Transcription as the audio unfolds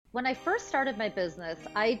When I first started my business,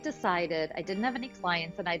 I decided I didn't have any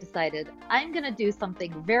clients, and I decided I'm going to do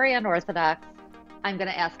something very unorthodox. I'm going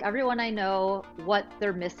to ask everyone I know what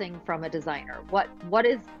they're missing from a designer. What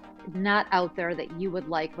is not out there that you would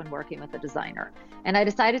like when working with a designer? And I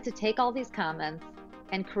decided to take all these comments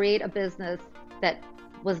and create a business that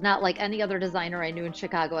was not like any other designer I knew in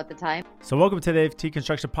Chicago at the time. So welcome to the AFT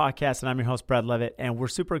Construction Podcast, and I'm your host, Brad Levitt, and we're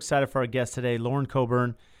super excited for our guest today, Lauren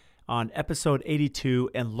Coburn, on episode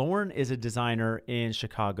 82. And Lauren is a designer in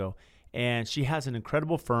Chicago, and she has an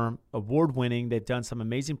incredible firm, award-winning. They've done some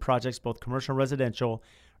amazing projects, both commercial and residential.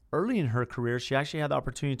 Early in her career, she actually had the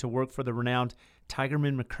opportunity to work for the renowned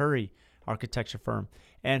Tigerman McCurry architecture firm.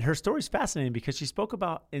 And her story is fascinating because she spoke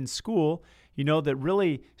about in school, that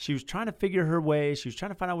really she was trying to figure her way. She was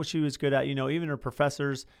trying to find out what she was good at, even her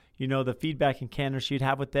professors, the feedback and candor she'd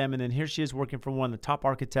have with them. And then here she is working for one of the top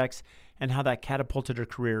architects, and how that catapulted her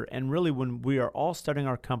career. And really, when we are all starting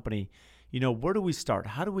our company, where do we start?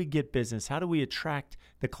 How do we get business? How do we attract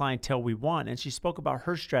the clientele we want? And she spoke about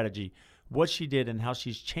her strategy, what she did, and how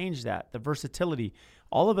she's changed that, the versatility.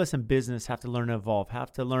 All of us in business have to learn to evolve,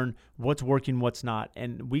 have to learn what's working, what's not.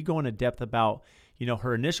 And we go into depth about,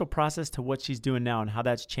 her initial process to what she's doing now and how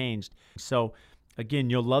that's changed. So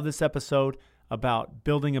again, you'll love this episode about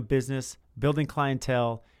building a business, building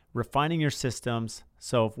clientele, refining your systems.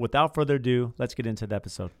 So without further ado, let's get into the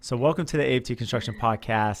episode. So welcome to the AFT Construction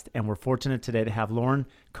Podcast. And we're fortunate today to have Lauren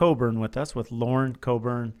Coburn with us with Lauren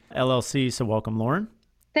Coburn LLC. So welcome, Lauren.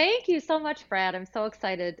 Thank you so much, Brad. I'm so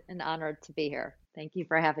excited and honored to be here. Thank you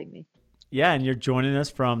for having me. Yeah, and you're joining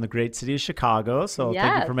us from the great city of Chicago. So Yes.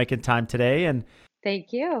 Thank you for making time today. And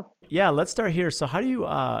Thank you. yeah, let's start here. So how do you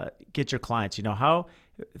get your clients? How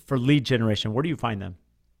for lead generation, where do you find them?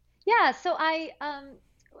 Yeah, so I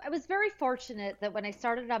was very fortunate that when I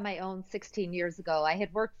started on my own 16 years ago, I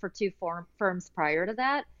had worked for two firms prior to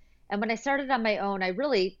that. And when I started on my own, I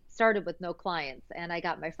really started with no clients. And I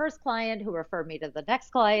got my first client who referred me to the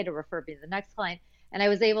next client, who referred me to the next client. And I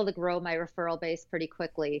was able to grow my referral base pretty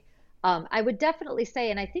quickly. I would definitely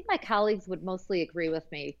say, and I think my colleagues would mostly agree with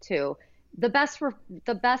me too, the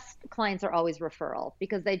best clients are always referral,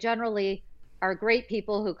 because they generally are great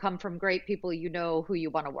people who come from great people who you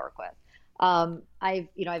want to work with.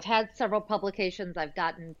 I've had several publications, I've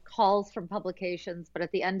gotten calls from publications, but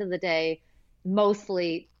at the end of the day,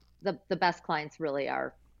 mostly the best clients really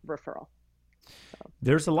are referral. So.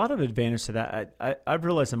 There's a lot of advantage to that. I've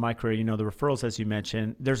realized in my career, the referrals, as you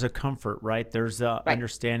mentioned, there's a comfort, right? There's a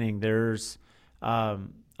understanding. There's, I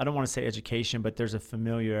don't want to say education, but there's a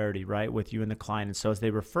familiarity, right, with you and the client. And so as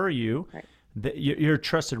they refer you, you're a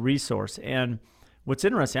trusted resource. And what's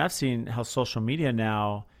interesting, I've seen how social media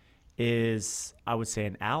now is, I would say,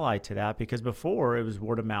 an ally to that, because before it was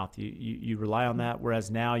word of mouth. You rely on that,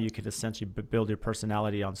 whereas now you could essentially build your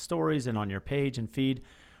personality on stories and on your page and feed,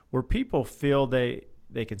 where people feel they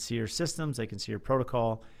can see your systems, they can see your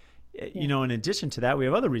protocol. Yeah. In addition to that, we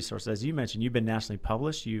have other resources. As you mentioned, you've been nationally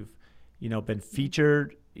published. You've been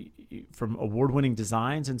featured from award-winning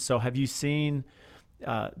designs. And so have you seen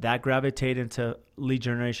that gravitate into lead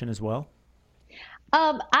generation as well?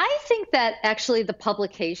 I think that actually the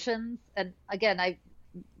publications, and again,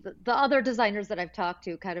 the other designers that I've talked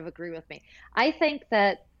to kind of agree with me. I think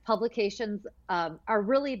that publications are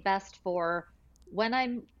really best for when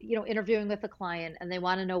I'm, interviewing with a client and they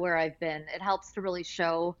want to know where I've been. It helps to really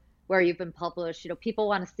show where you've been published. People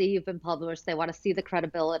want to see you've been published. They want to see the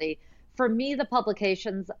credibility. For me, the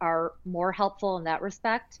publications are more helpful in that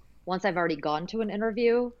respect. Once I've already gone to an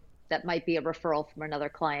interview, that might be a referral from another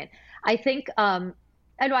client. I think,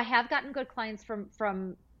 I know I have gotten good clients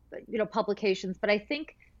from publications, but I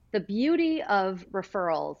think the beauty of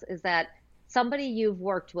referrals is that somebody you've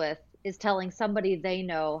worked with is telling somebody they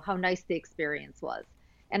know how nice the experience was.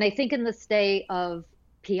 And I think in this day of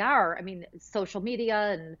PR, social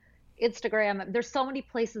media and Instagram, there's so many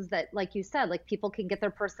places that, like you said, like people can get their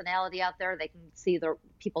personality out there.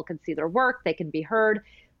 People can see their work, they can be heard.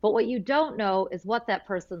 But what you don't know is what that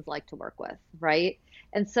person's like to work with, right?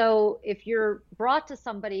 And so if you're brought to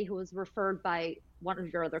somebody who was referred by one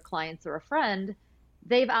of your other clients or a friend,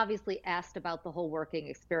 they've obviously asked about the whole working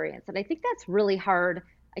experience. And I think that's really hard.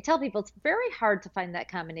 I tell people it's very hard to find that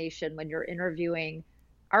combination when you're interviewing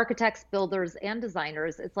architects, builders, and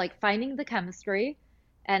designers. It's like finding the chemistry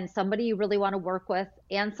and somebody you really want to work with,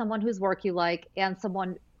 and someone whose work you like, and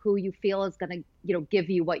someone who you feel is going to, give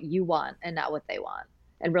you what you want and not what they want,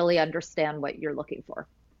 and really understand what you're looking for.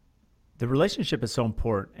 The relationship is so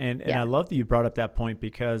important. And I love that you brought up that point,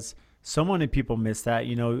 because so many people miss that.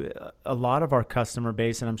 A lot of our customer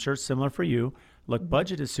base, and I'm sure it's similar for you, look,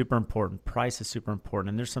 budget is super important. Price is super important.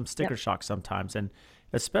 And there's some sticker shock sometimes. And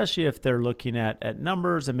especially if they're looking at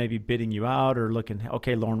numbers and maybe bidding you out or looking,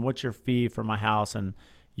 okay, Lauren, what's your fee for my house? And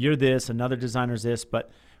you're this, another designer's this.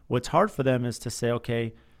 But what's hard for them is to say,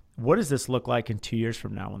 okay, what does this look like in 2 years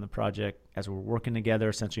from now when the project, as we're working together,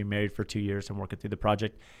 essentially married for 2 years and working through the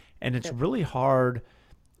project. And it's really hard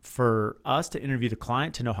for us to interview the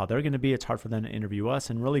client to know how they're going to be. It's hard for them to interview us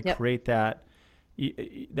and really create that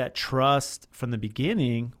trust from the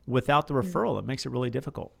beginning without the referral. It makes it really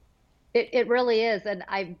difficult. It really is. And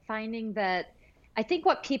I'm finding that I think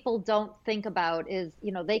what people don't think about is,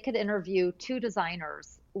 they could interview two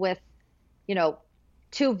designers with,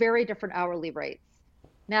 two very different hourly rates.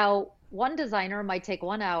 Now, one designer might take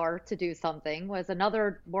 1 hour to do something, whereas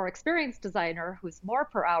another more experienced designer who's more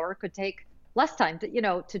per hour could take less time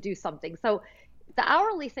to do something. So the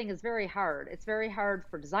hourly thing is very hard. It's very hard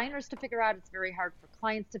for designers to figure out. It's very hard for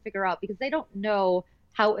clients to figure out because they don't know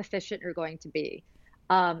how efficient you're going to be.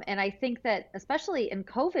 And I think that especially in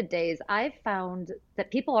COVID days, I've found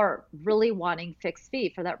that people are really wanting fixed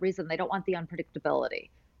fee for that reason. They don't want the unpredictability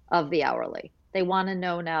of the hourly. They want to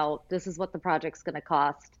know now this is what the project's going to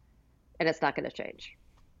cost and it's not going to change.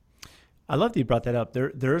 I love that you brought that up.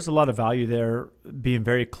 There is a lot of value there, being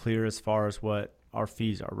very clear as far as what our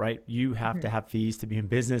fees are, right? You have to have fees to be in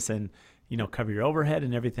business and, cover your overhead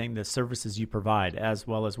and everything, the services you provide as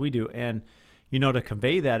well as we do. And, to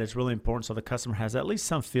convey that is really important so the customer has at least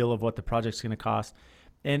some feel of what the project's going to cost.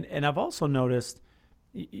 And I've also noticed,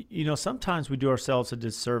 sometimes we do ourselves a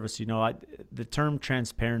disservice. The term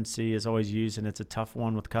transparency is always used, and it's a tough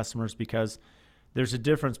one with customers because there's a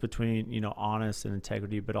difference between, honest and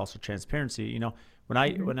integrity, but also transparency. When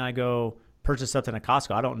I go purchase something at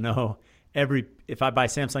Costco, I don't know if I buy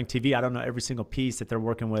Samsung TV, I don't know every single piece that they're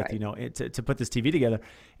working with, right, to put this TV together.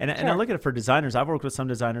 And I look at it for designers. I've worked with some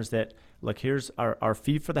designers that, look, here's our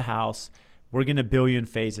fee for the house. We're going to bill you in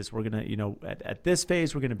phases. We're going to, at this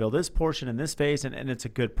phase, we're going to bill this portion in this phase. And it's a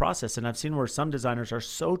good process. And I've seen where some designers are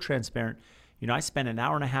so transparent. I spent an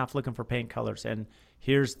hour and a half looking for paint colors and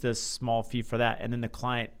here's this small fee for that. And then the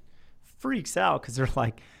client freaks out because they're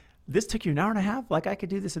like, this took you an hour and a half? Like I could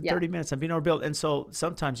do this in 30 minutes. I'm being overbilled. And so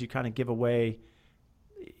sometimes you kind of give away,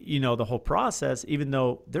 the whole process, even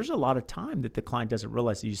though there's a lot of time that the client doesn't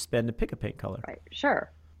realize that you spend to pick a paint color. Right.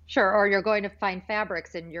 Sure. Or you're going to find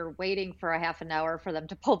fabrics and you're waiting for a half an hour for them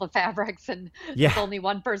to pull the fabrics and there's only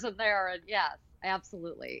one person there. And yes,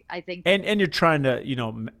 absolutely. I think. And you're trying to,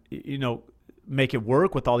 make it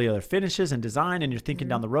work with all the other finishes and design, and you're thinking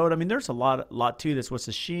down the road. I mean, there's a lot to this. What's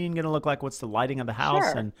the sheen going to look like? What's the lighting of the house?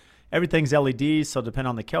 Sure. And everything's LEDs, so depending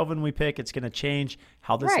on the Kelvin we pick, it's going to change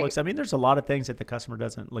how this looks. I mean, there's a lot of things that the customer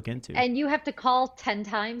doesn't look into. And you have to call 10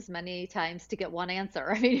 times, many times to get one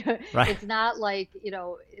answer. I mean, it's not like,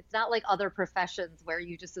 it's not like other professions where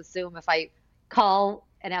you just assume if I call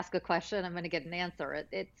and ask a question, I'm going to get an answer.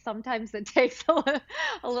 Sometimes it takes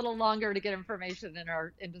a little longer to get information in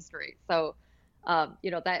our industry. So,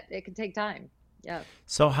 that it can take time. Yeah.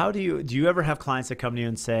 So how do you ever have clients that come to you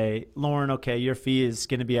and say, Lauren, okay, your fee is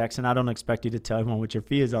going to be X, and I don't expect you to tell everyone what your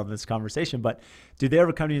fee is on this conversation, but do they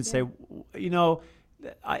ever come to you and say,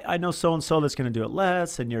 I know so-and-so that's going to do it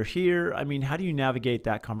less and you're here. I mean, how do you navigate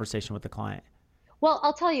that conversation with the client? Well,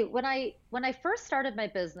 I'll tell you, when I first started my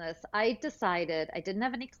business, I decided I didn't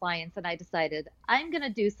have any clients and I decided I'm going to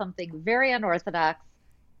do something very unorthodox.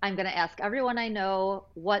 I'm going to ask everyone I know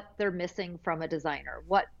what they're missing from a designer.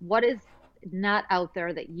 What is not out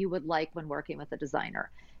there that you would like when working with a designer?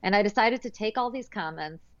 And I decided to take all these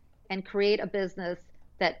comments and create a business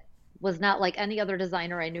that was not like any other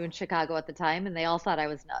designer I knew in Chicago at the time, and they all thought I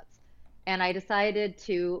was nuts. And I decided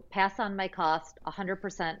to pass on my cost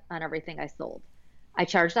 100% on everything I sold. I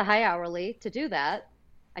charged a high hourly to do that.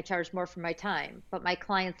 I charged more for my time, but my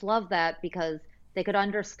clients love that because they could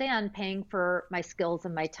understand paying for my skills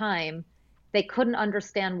and my time. They couldn't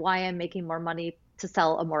understand why I'm making more money to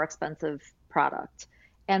sell a more expensive product.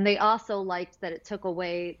 And they also liked that it took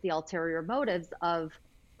away the ulterior motives of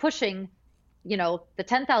pushing, the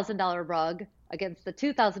 $10,000 rug against the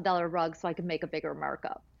 $2,000 rug so I could make a bigger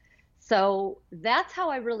markup. So that's how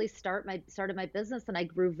I really started my business. And I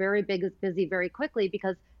grew very busy very quickly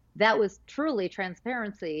because that was truly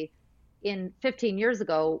transparency. In 15 years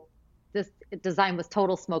ago, this design was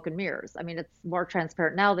total smoke and mirrors. I mean, it's more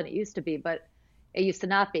transparent now than it used to be, but it used to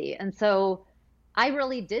not be. And so I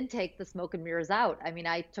really did take the smoke and mirrors out. I mean,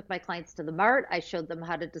 I took my clients to the mart. I showed them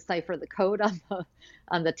how to decipher the code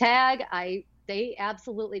on the tag. They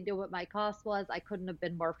absolutely knew what my cost was. I couldn't have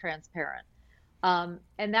been more transparent.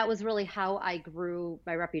 And that was really how I grew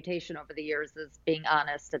my reputation over the years, as being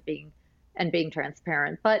honest and being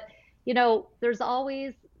transparent. But, there's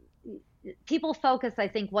always, people focus, I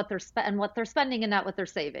think, what they're spending and not what they're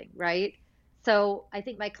saving, right? So I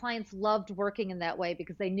think my clients loved working in that way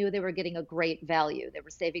because they knew they were getting a great value. They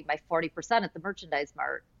were saving by 40% at the merchandise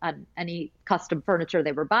mart on any custom furniture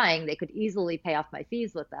they were buying. They could easily pay off my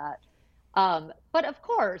fees with that. But of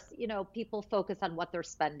course, people focus on what they're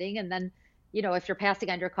spending. And then, if you're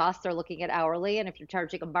passing on your costs, they're looking at hourly. And if you're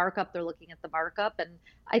charging a markup, they're looking at the markup. And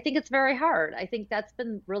I think it's very hard. I think that's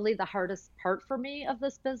been really the hardest part for me of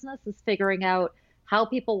this business is figuring out how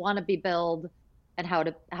people want to be billed and how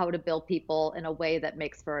to bill people in a way that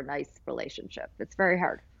makes for a nice relationship. It's very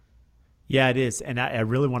hard. Yeah, it is. And I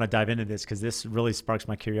really want to dive into this because this really sparks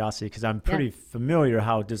my curiosity because I'm pretty familiar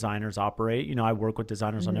how designers operate. I work with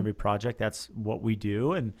designers on every project. That's what we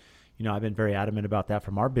do. And, I've been very adamant about that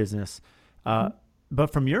from our business.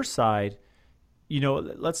 But from your side,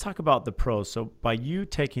 let's talk about the pros. So by you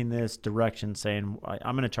taking this direction, saying,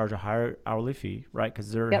 I'm going to charge a higher hourly fee, right?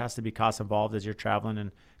 Because there has to be costs involved as you're traveling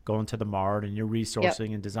and going to the mart and you're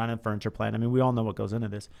resourcing and designing a furniture plan. I mean, we all know what goes into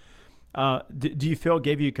this. Do you feel it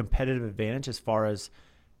gave you a competitive advantage as far as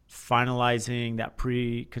finalizing that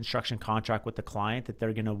pre-construction contract with the client that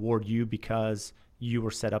they're going to award you because you were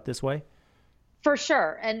set up this way? For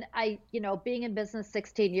sure. And being in business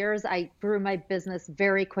 16 years, I grew my business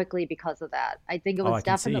very quickly because of that. I think it was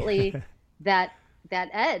definitely that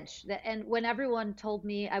edge. And when everyone told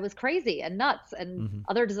me I was crazy and nuts and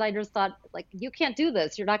other designers thought like, you can't do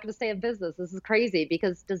this. You're not going to stay in business. This is crazy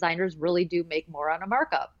because designers really do make more on a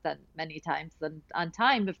markup than many times than on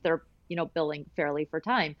time if they're, billing fairly for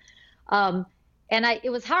time. And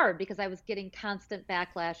it was hard because I was getting constant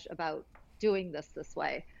backlash about doing this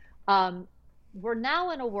way. We're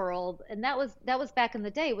now in a world, and that was back in the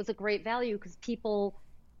day, it was a great value because people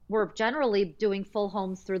were generally doing full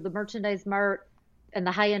homes through the merchandise mart and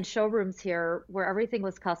the high-end showrooms here where everything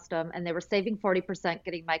was custom and they were saving 40%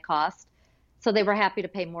 getting my cost. So they were happy to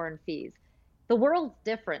pay more in fees. The world's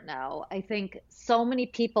different now. I think so many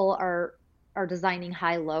people are designing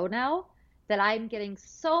high-low now that I'm getting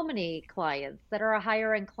so many clients that are a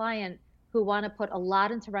higher end client who want to put a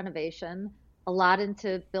lot into renovation, a lot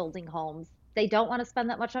into building homes. They don't want to spend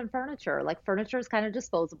that much on furniture. Like furniture is kind of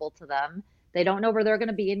disposable to them. They don't know where they're going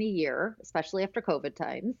to be in a year, especially after COVID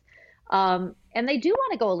times. And they do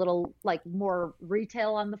want to go a little like more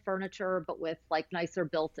retail on the furniture, but with like nicer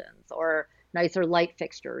built-ins or nicer light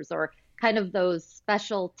fixtures or kind of those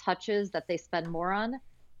special touches that they spend more on.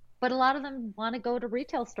 But a lot of them want to go to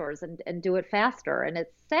retail stores and do it faster. And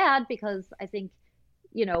it's sad because I think,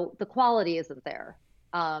 the quality isn't there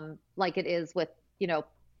like it is with,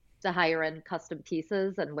 the higher end custom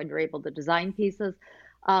pieces and when you're able to design pieces.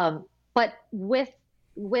 But with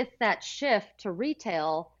that shift to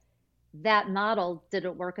retail, that model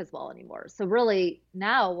didn't work as well anymore. So really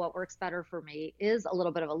now what works better for me is a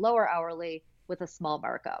little bit of a lower hourly with a small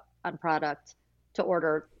markup on product to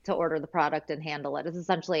order the product and handle it. It's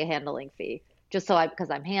essentially a handling fee.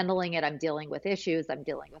 Because I'm handling it, I'm dealing with issues, I'm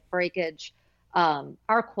dealing with breakage.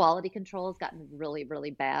 Our quality control has gotten really,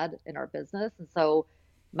 really bad in our business. And so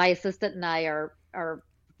my assistant and I are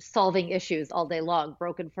solving issues all day long,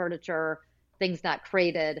 broken furniture, things not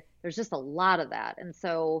crated. There's just a lot of that. And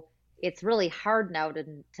so it's really hard now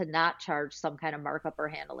to not charge some kind of markup or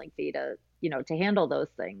handling fee to handle those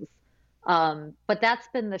things. But that's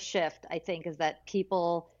been the shift, I think, is that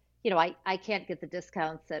people, I can't get the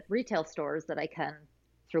discounts at retail stores that I can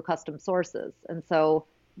through custom sources. And so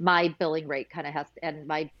my billing rate and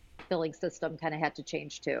my billing system kind of had to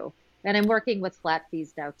change too. And I'm working with flat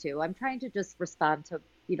fees now too. I'm trying to just respond to,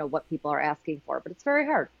 what people are asking for, but it's very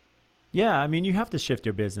hard. Yeah, I mean, you have to shift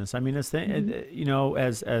your business. I mean,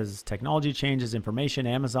 as technology changes, information,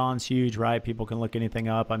 Amazon's huge, right? People can look anything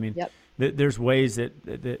up. I mean, there's ways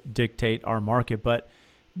that dictate our market. But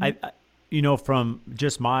from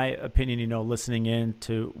just my opinion, listening in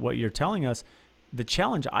to what you're telling us, the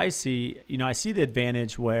challenge I see, I see the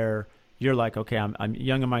advantage where you're like, okay, I'm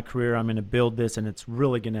young in my career. I'm going to build this, and it's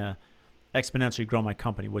really going to exponentially grow my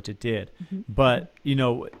company, which it did. But,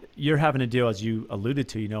 you're having to deal, as you alluded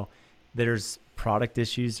to, there's product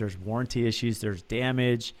issues, there's warranty issues, there's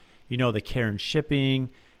damage, the care and shipping,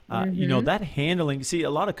 that handling. See, a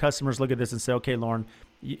lot of customers look at this and say, okay, Lauren,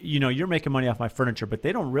 you're making money off my furniture, but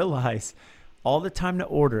they don't realize all the time to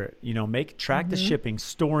order it, track the shipping,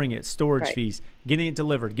 storing it, storage fees, getting it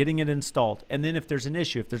delivered, getting it installed. And then if there's an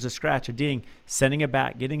issue, if there's a scratch, a ding, sending it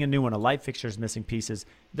back, getting a new one, a light fixture is missing pieces,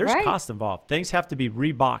 there's cost involved. Things have to be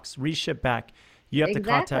reboxed, reshipped back. You have to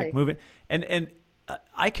contact, move it. And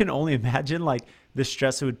I can only imagine like the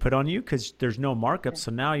stress it would put on you because there's no markup.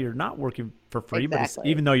 So now you're not working for free, but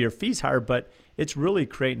even though your fee's higher, but it's really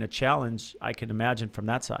creating a challenge, I can imagine, from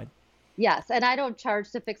that side. Yes, and I don't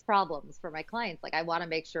charge to fix problems for my clients. Like I want to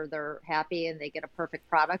make sure they're happy and they get a perfect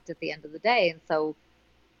product at the end of the day. And so,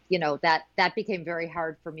 that became very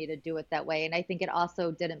hard for me to do it that way. And I think it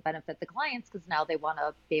also didn't benefit the clients because now they want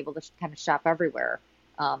to be able to kind of shop everywhere.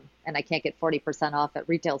 And I can't get 40% off at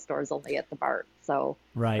retail stores, only at the BART. So,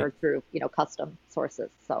 Right. or through, custom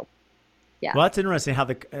sources. So, yeah. Well, that's interesting how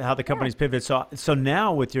the Yeah. company's pivot. So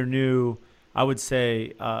now with your new, I would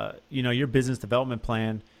say, your business development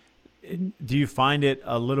plan, Mhm. do you find it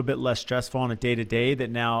a little bit less stressful on a day to day that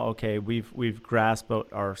now, okay, we've grasped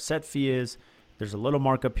what our set fee is. There's a little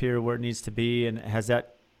markup here where it needs to be, and has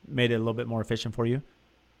that made it a little bit more efficient for you?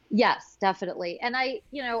 Yes, definitely. And I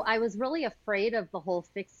was really afraid of the whole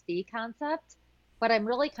fixed fee concept, but I'm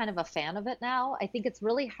really kind of a fan of it now. I think it's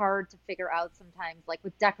really hard to figure out sometimes, like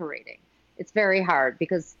with decorating. It's very hard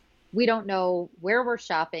because we don't know where we're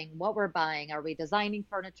shopping, what we're buying. Are we designing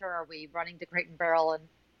furniture? Are we running to Crate and Barrel and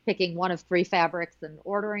picking one of three fabrics and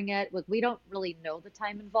ordering it? Like, we don't really know the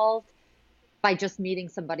time involved by just meeting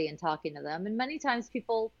somebody and talking to them. And many times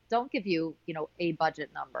people don't give you, a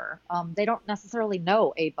budget number. They don't necessarily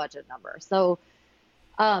know a budget number. So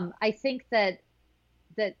I think that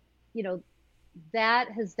you know that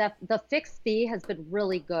the fixed fee has been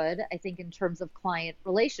really good. I think in terms of client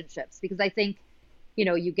relationships because I think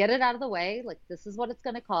you get it out of the way. Like this is what it's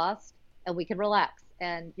going to cost, and we can relax.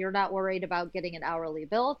 And you're not worried about getting an hourly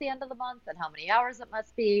bill at the end of the month and how many hours it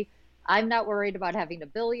must be. I'm not worried about having to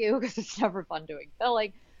bill you because it's never fun doing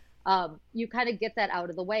billing. You kind of get that out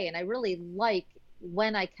of the way. And I really like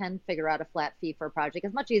when I can figure out a flat fee for a project.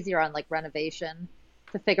 It's much easier on like renovation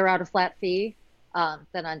to figure out a flat fee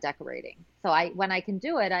than on decorating. So when I can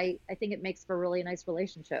do it, I think it makes for a really nice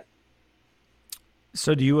relationship.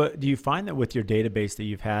 So do you find that with your database that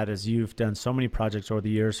you've had as you've done so many projects over the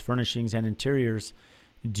years, furnishings and interiors,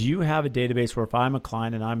 do you have a database where if I'm a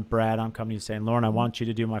client and I'm Brad, I'm coming to you saying, Lauren, I want you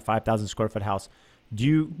to do my 5,000 square foot house.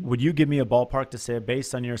 Would you give me a ballpark to say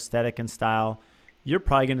based on your aesthetic and style, you're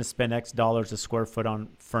probably going to spend X dollars a square foot on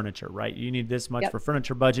furniture, right? You need this much Yep. for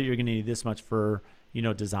furniture budget. You're going to need this much for,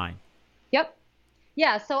 design. Yep.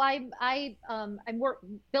 Yeah, so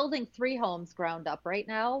building three homes ground up right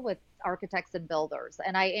now with architects and builders,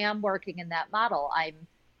 and I am working in that model.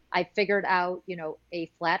 I figured out,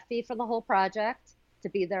 a flat fee for the whole project to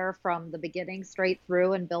be there from the beginning straight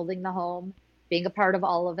through and building the home, being a part of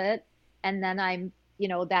all of it, and then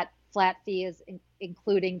that flat fee is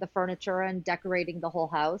including the furniture and decorating the whole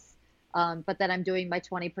house. But then I'm doing my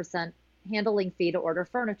 20% handling fee to order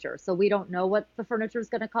furniture. So we don't know what the furniture is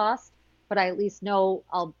going to cost, but I at least know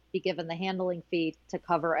I'll be given the handling fee to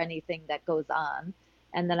cover anything that goes on.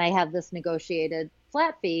 And then I have this negotiated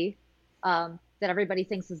flat fee that everybody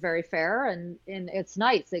thinks is very fair, and it's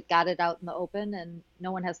nice. It got it out in the open, and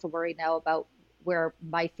no one has to worry now about where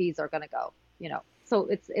my fees are going to go. So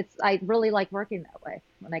it's I really like working that way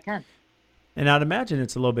when I can. And I'd imagine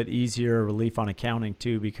it's a little bit easier relief on accounting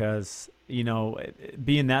too, because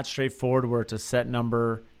being that straightforward, where it's a set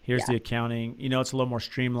number, here's Yeah. the accounting. It's a little more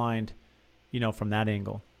streamlined. From that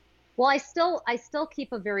angle. Well, I still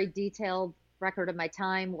keep a very detailed record of my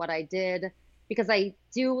time, what I did, because I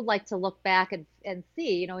do like to look back and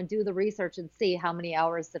see, and do the research and see how many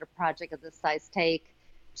hours did a project of this size take.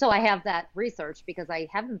 So I have that research because I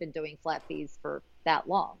haven't been doing flat fees for that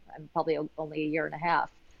long. I'm probably only a year and a half.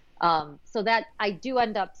 So that I do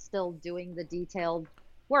end up still doing the detailed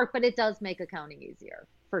work, but it does make accounting easier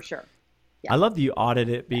for sure. I Yeah. love that you audit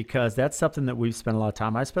it because that's something that we've spent a lot of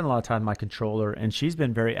time. I spent a lot of time with my controller, and she's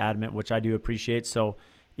been very adamant, which I do appreciate. So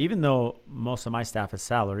even though most of my staff is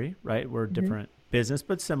salary, right? We're a Hmm. different business,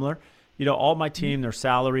 but similar. All my Hmm. team, their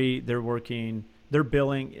salary, they're working, they're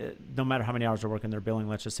billing, no matter how many hours they're working, they're billing,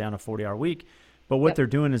 let's just say on a 40-hour week. But what Yep. they're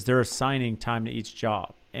doing is they're assigning time to each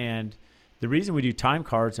job. And the reason we do time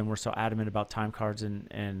cards and we're so adamant about time cards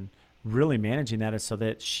and really managing that is so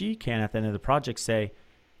that she can, at the end of the project, say,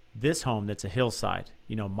 this home that's a hillside,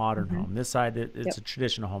 modern Hmm. home. This side it's Yep. a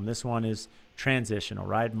traditional home. This one is transitional,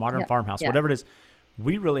 right? Modern Yep. farmhouse, Yeah. whatever it is.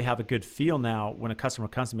 We really have a good feel now when a customer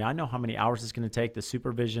comes to me. I know how many hours it's going to take, the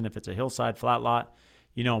supervision, if it's a hillside, flat lot,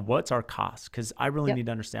 what's our cost? Because I really Yep. need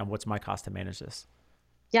to understand what's my cost to manage this.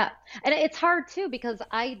 Yeah. And it's hard too because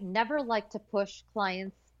I never like to push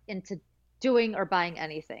clients into doing or buying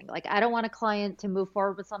anything. Like I don't want a client to move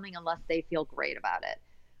forward with something unless they feel great about it.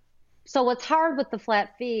 So what's hard with the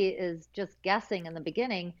flat fee is just guessing in the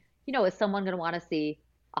beginning, is someone going to want to see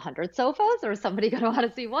 100 sofas or is somebody going to want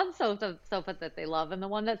to see one sofa that they love and the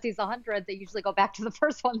one that sees 100 they usually go back to the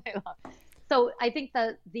first one they love. So I think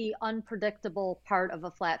that the unpredictable part of a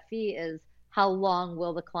flat fee is how long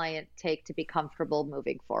will the client take to be comfortable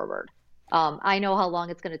moving forward. I know how long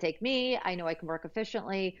it's going to take me. I know I can work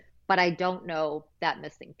efficiently, but I don't know that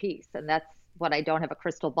missing piece. And that's what I don't have a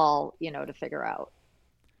crystal ball, to figure out.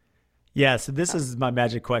 Yeah, so this So, is my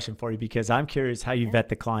magic question for you because I'm curious how you yeah. vet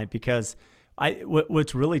the client because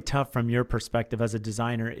what's really tough from your perspective as a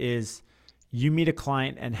designer is you meet a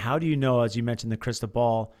client and how do you know, as you mentioned, the crystal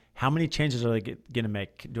ball, how many changes are they going to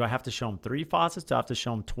make? Do I have to show them 3 faucets? Do I have to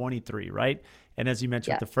show them 23, right? And as you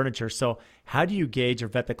mentioned with Yeah. the furniture, so how do you gauge or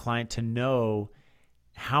vet the client to know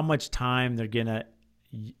how much time they're going to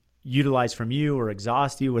utilize from you or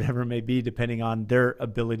exhaust you, whatever it may be, depending on their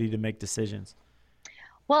ability to make decisions?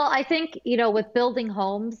 Well, I think, with building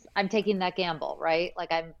homes, I'm taking that gamble, right?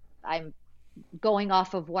 Like I'm going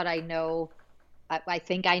off of what I know, I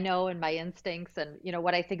think I know and my instincts and,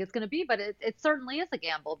 what I think it's going to be, but it certainly is a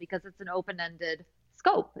gamble because it's an open-ended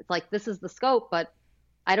scope. It's like, this is the scope, but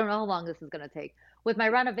I don't know how long this is going to take. With my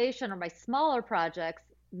renovation or my smaller projects,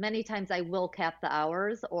 many times I will cap the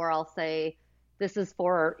hours or I'll say, this is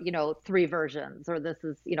for, 3 versions, or this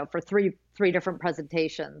is, for three different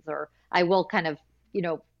presentations, or I will kind of, you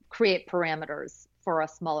know, create parameters for a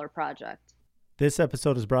smaller project. This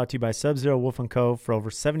episode is brought to you by Sub-Zero Wolf & Cove. For over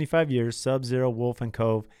 75 years, Sub-Zero Wolf &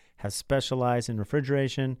 Cove has specialized in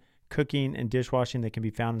refrigeration, cooking, and dishwashing that can be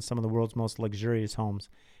found in some of the world's most luxurious homes.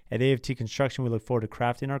 At AFT Construction, we look forward to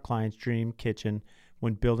crafting our clients' dream kitchen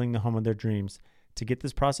when building the home of their dreams. To get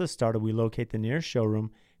this process started, we locate the nearest showroom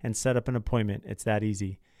and set up an appointment. It's that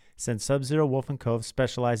easy. Since Sub-Zero Wolf & Cove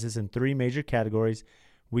specializes in 3 major categories,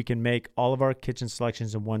 we can make all of our kitchen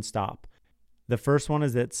selections in one stop. The first one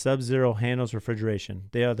is that Sub-Zero handles refrigeration.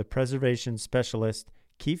 They are the preservation specialist.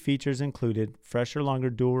 Key features included fresher, longer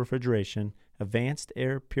dual refrigeration, advanced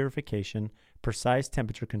air purification, precise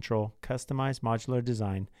temperature control, customized modular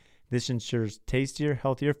design. This ensures tastier,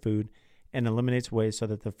 healthier food and eliminates waste so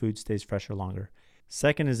that the food stays fresher longer.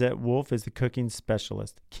 Second is that Wolf is the cooking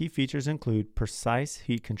specialist. Key features include precise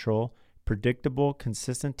heat control, predictable,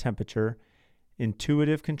 consistent temperature,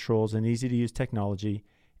 intuitive controls, and easy-to-use technology.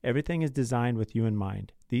 Everything is designed with you in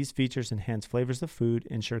mind. These features enhance flavors of food,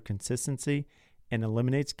 ensure consistency, and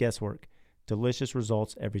eliminates guesswork. Delicious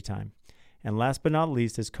results every time. And last but not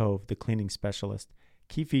least is Cove, the cleaning specialist.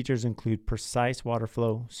 Key features include precise water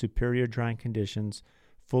flow, superior drying conditions,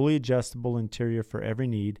 fully adjustable interior for every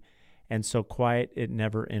need, and so quiet it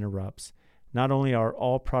never interrupts. Not only are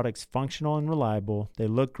all products functional and reliable, they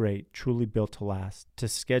look great, truly built to last. To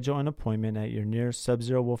schedule an appointment at your nearest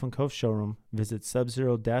Sub-Zero Wolf & Cove showroom, visit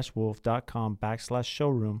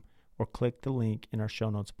subzero-wolf.com/showroom or click the link in our show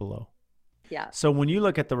notes below. Yeah. So when you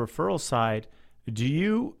look at the referral side,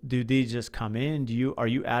 do these just come in? Are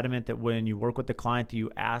you adamant that when you work with the client, do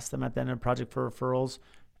you ask them at the end of the project for referrals?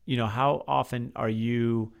 How often are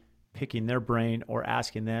you picking their brain or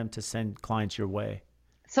asking them to send clients your way?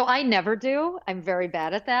 So I never do. I'm very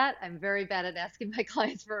bad at that. I'm very bad at asking my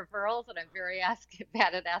clients for referrals, and I'm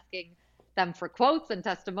bad at asking them for quotes and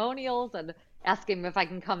testimonials and asking them if I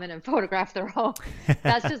can come in and photograph their home.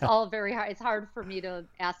 That's just all very hard. It's hard for me to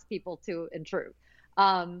ask people to intrude.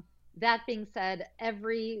 That being said,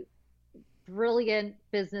 every brilliant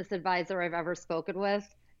business advisor I've ever spoken with,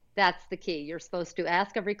 that's the key. You're supposed to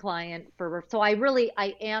ask every client for, so I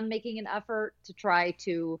am making an effort to try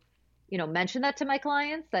to, mention that to my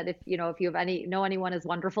clients that if you have know anyone as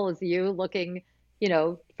wonderful as you looking,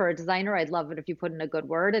 for a designer, I'd love it if you put in a good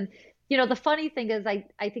word. And, the funny thing is I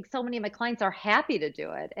think so many of my clients are happy to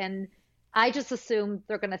do it. And I just assume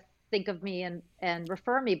they're going to think of me and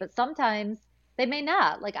refer me, but sometimes they may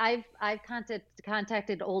not. Like I've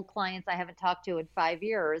contacted old clients I haven't talked to in 5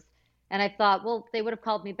 years. And I thought, well, they would have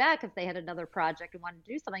called me back if they had another project and wanted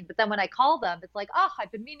to do something. But then when I call them, it's like, oh,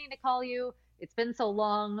 I've been meaning to call you. It's been so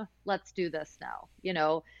long. Let's do this now.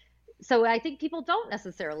 So I think people don't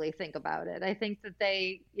necessarily think about it. I think that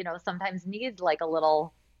they, sometimes need like a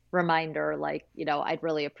little reminder, like, I'd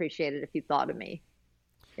really appreciate it if you thought of me.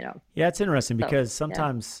 Yeah, it's interesting So, because yeah.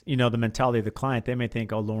 sometimes, the mentality of the client, they may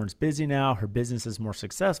think, oh, Lauren's busy now. Her business is more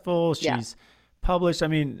successful. Yeah. She's published. I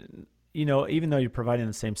mean, even though you're providing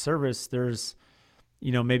the same service, there's,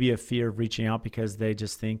 maybe a fear of reaching out because they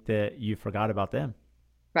just think that you forgot about them.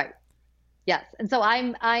 Right. Yes. And so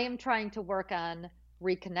I am trying to work on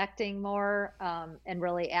reconnecting more, and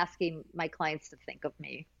really asking my clients to think of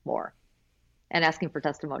me more and asking for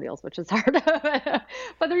testimonials, which is hard,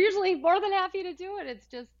 but they're usually more than happy to do it. It's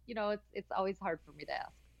just, it's always hard for me to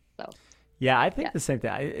ask. So, Yeah, I think yeah. the same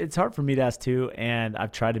thing. It's hard for me to ask too, and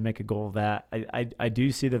I've tried to make a goal of that. I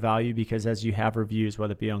do see the value because as you have reviews,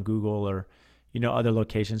 whether it be on Google or, other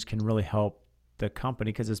locations can really help the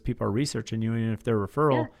company because as people are researching you and if they're a Yeah.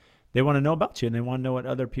 referral, they want to know about you and they want to know what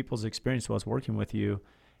other people's experience was working with you.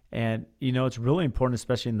 And, it's really important,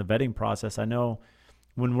 especially in the vetting process. I know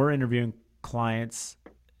when we're interviewing clients,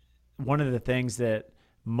 one of the things that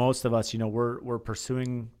most of us, we're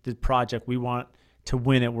pursuing the project. We want to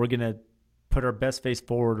win it. We're going to put our best face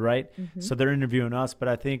forward, right? So they're interviewing us. But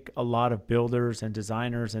I think a lot of builders and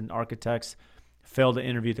designers and architects fail to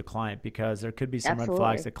interview the client because there could be some red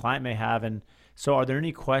flags the client may have. And so are there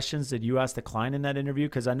any questions that you ask the client in that interview?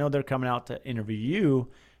 Because I know they're coming out to interview you,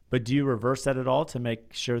 but do you reverse that at all to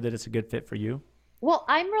make sure that it's a good fit for you? Well,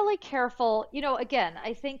 I'm really careful. Again,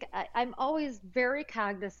 I think I'm always very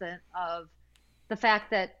cognizant of the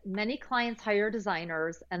fact that many clients hire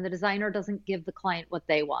designers and the designer doesn't give the client what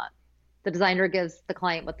they want. The designer gives the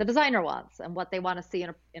client what the designer wants and what they want to see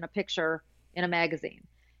in a picture in a magazine.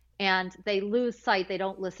 And they lose sight. They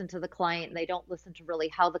don't listen to the client, and they don't listen to really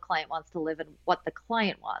how the client wants to live and what the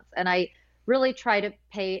client wants. And I really try to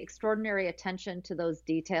pay extraordinary attention to those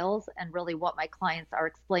details and really what my clients are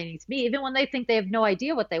explaining to me, even when they think they have no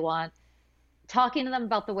idea what they want, talking to them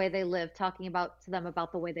about the way they live, talking to them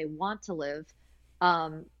about the way they want to live.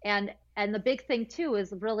 And the big thing too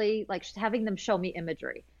is really like having them show me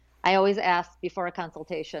imagery. I always ask before a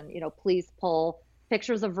consultation, please pull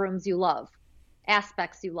pictures of rooms you love,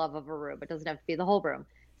 aspects you love of a room. It doesn't have to be the whole room.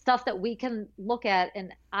 Stuff that we can look at,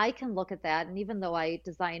 and I can look at that. And even though I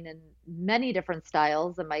design in many different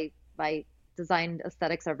styles and my design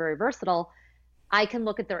aesthetics are very versatile, I can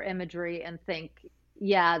look at their imagery and think,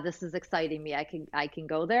 yeah, this is exciting me. I can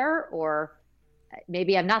go there, or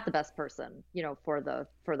maybe I'm not the best person, for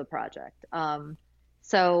the project.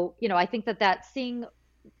 So, I think that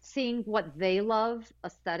seeing what they love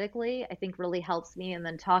aesthetically, I think really helps me. And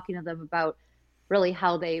then talking to them about really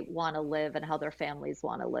how they want to live and how their families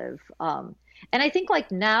want to live. And I think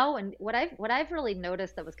like now, and what I've really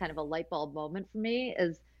noticed that was kind of a light bulb moment for me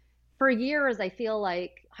is for years, I feel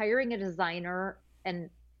like hiring a designer and,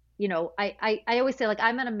 I always say like,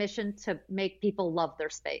 I'm on a mission to make people love their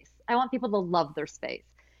space. I want people to love their space.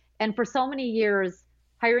 And for so many years,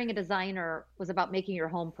 hiring a designer was about making your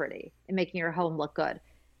home pretty and making your home look good.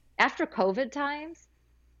 After COVID times,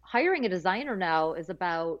 hiring a designer now is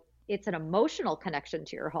about, it's an emotional connection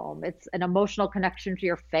to your home. It's an emotional connection to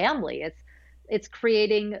your family. It's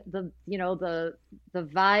creating the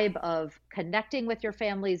vibe of connecting with your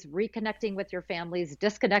families, reconnecting with your families,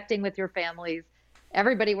 disconnecting with your families,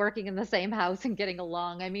 everybody working in the same house and getting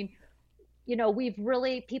along. I mean,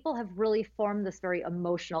 people have really formed this very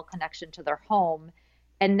emotional connection to their home.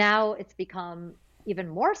 And now it's become even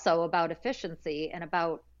more so about efficiency and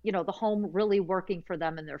about, the home really working for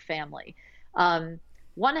them and their family.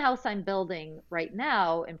 One house I'm building right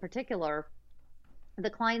now in particular, the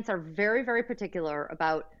clients are very, very particular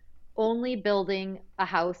about only building a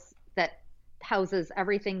house that houses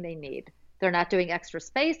everything they need. They're not doing extra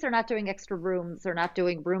space. They're not doing extra rooms. They're not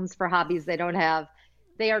doing rooms for hobbies they don't have.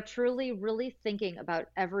 They are truly, really thinking about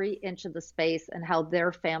every inch of the space and how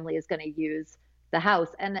their family is going to use the house.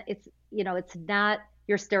 And it's not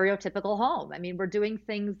your stereotypical home. I mean, we're doing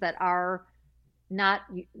things that are not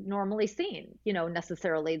normally seen,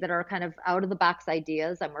 necessarily, that are kind of out of the box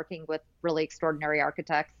ideas. I'm working with really extraordinary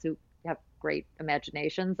architects who have great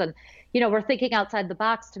imaginations. And, we're thinking outside the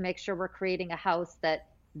box to make sure we're creating a house that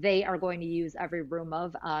they are going to use every room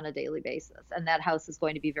of on a daily basis. And that house is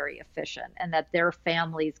going to be very efficient and that their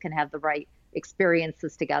families can have the right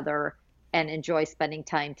experiences together and enjoy spending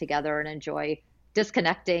time together and enjoy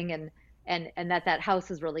disconnecting and that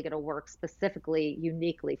house is really going to work specifically,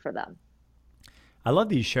 uniquely for them. I love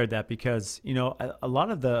that you shared that because, a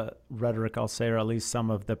lot of the rhetoric, I'll say, or at least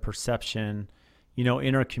some of the perception,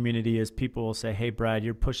 in our community is people will say, hey, Brad,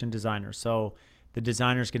 you're pushing designers. So the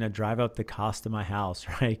designer's going to drive up the cost of my house,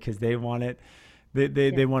 right? Because they want it.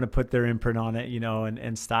 They want to put their imprint on it,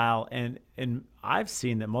 and style. And I've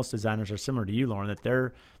seen that most designers are similar to you, Lauren, that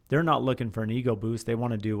they're not looking for an ego boost. They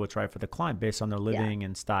want to do what's right for the client based on their living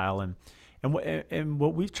and style. And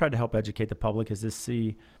what we've tried to help educate the public is to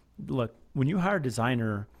see, look, when you hire a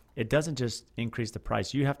designer, it doesn't just increase the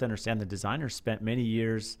price. You have to understand the designer spent many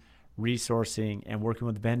years resourcing and working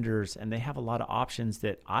with vendors, and they have a lot of options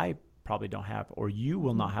that I probably don't have, or you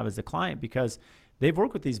will not have as a client, because they've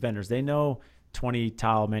worked with these vendors. They know 20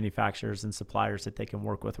 tile manufacturers and suppliers that they can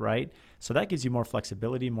work with, right? So that gives you more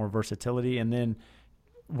flexibility, more versatility. And then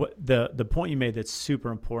what the point you made that's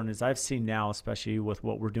super important is I've seen now, especially with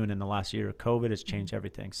what we're doing in the last year, COVID has changed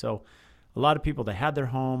everything. So a lot of people that had their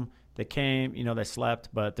home, they came, they slept,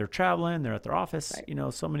 but they're traveling, they're at their office,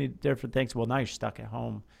 right. So many different things. Well, now you're stuck at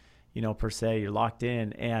home, per se, you're locked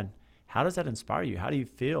in. And how does that inspire you? How do you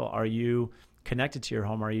feel? Are you connected to your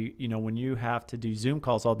home? Are you, when you have to do Zoom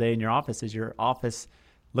calls all day in your office, is your office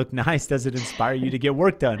look nice? Does it inspire you to get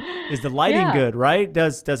work done? Is the lighting Yeah. good, right?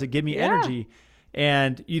 Does it give me Yeah. energy?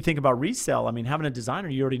 And you think about resale. I mean, having a designer,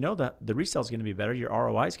 you already know that the resale is going to be better. Your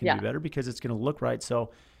ROI is going to be Yeah. better because it's going to look right.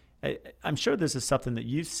 So I'm sure this is something that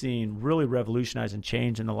you've seen really revolutionize and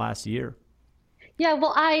change in the last year. Yeah,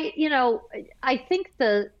 well, I think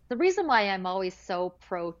the reason why I'm always so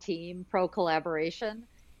pro team, pro collaboration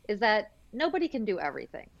is that nobody can do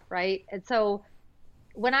everything, right? And so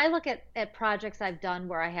when I look at projects I've done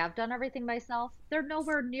where I have done everything myself, they're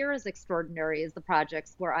nowhere near as extraordinary as the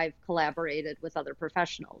projects where I've collaborated with other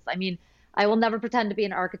professionals. I mean, I will never pretend to be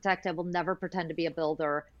an architect. I will never pretend to be a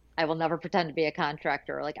builder. I will never pretend to be a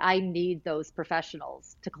contractor. Like, I need those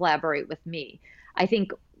professionals to collaborate with me. I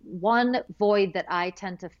think one void that I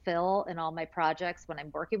tend to fill in all my projects when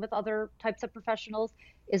I'm working with other types of professionals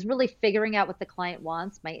is really figuring out what the client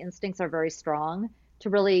wants. My instincts are very strong to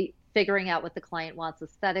really figuring out what the client wants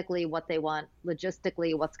aesthetically, what they want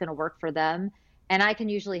logistically, what's going to work for them. And I can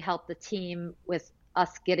usually help the team with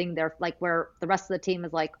us getting there, like where the rest of the team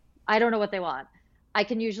is like, I don't know what they want. I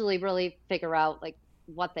can usually really figure out like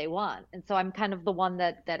what they want. And so I'm kind of the one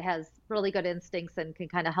that has really good instincts and can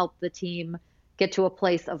kind of help the team get to a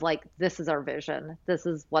place of like, this is our vision. This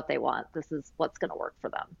is what they want. This is what's going to work for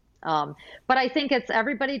them. But I think it's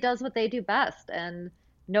everybody does what they do best, and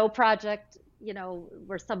no project,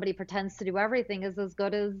 where somebody pretends to do everything is as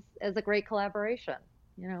good as a great collaboration,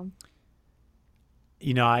 you know.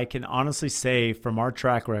 I can honestly say from our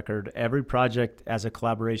track record, every project as a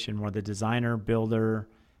collaboration where the designer, builder,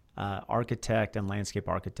 architect, and landscape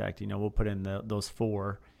architect, we'll put in those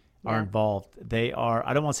four are Yeah. involved. They are,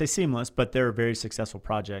 I don't want to say seamless, but they're very successful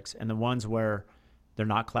projects. And the ones where they're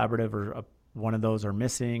not collaborative or one of those are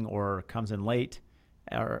missing or comes in late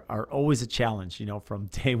are always a challenge, from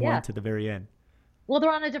day one Yeah. to the very end. Well,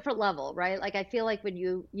 they're on a different level, right? Like I feel like when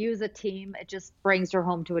you use a team, it just brings your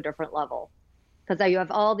home to a different level because you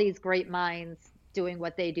have all these great minds doing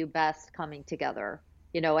what they do best coming together,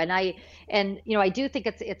 and I do think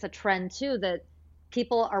it's a trend too that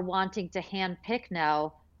people are wanting to handpick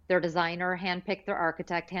now their designer, handpick their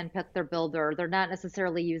architect, handpick their builder. They're not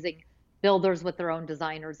necessarily using builders with their own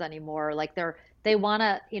designers anymore. Like they want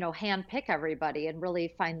to, handpick everybody and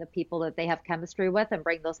really find the people that they have chemistry with and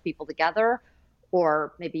bring those people together,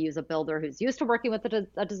 or maybe use a builder who's used to working with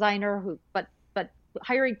a designer but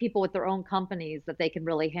hiring people with their own companies that they can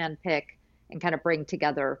really handpick and kind of bring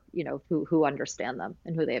together, who understand them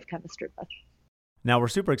and who they have chemistry with. Now, we're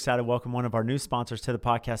super excited to welcome one of our new sponsors to the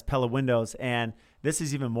podcast, Pella Windows. And this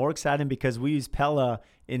is even more exciting because we use Pella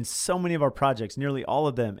in so many of our projects, nearly all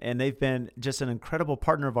of them. And they've been just an incredible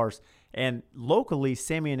partner of ours. And locally,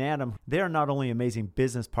 Sammy and Adam, they are not only amazing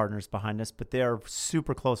business partners behind us, but they are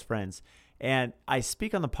super close friends. And I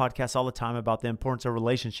speak on the podcast all the time about the importance of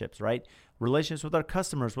relationships, right? Relationships with our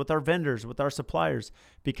customers, with our vendors, with our suppliers,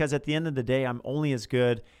 because at the end of the day, I'm only as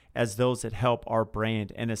good as those that help our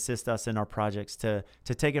brand and assist us in our projects to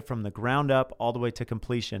take it from the ground up all the way to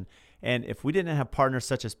completion. And if we didn't have partners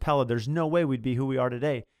such as Pella, there's no way we'd be who we are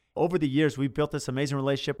today. Over the years, we've built this amazing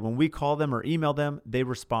relationship. When we call them or email them, they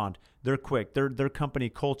respond. They're quick. Their company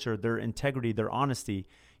culture, their integrity, their honesty,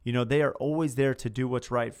 they are always there to do what's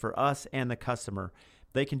right for us and the customer.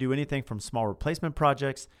 They can do anything from small replacement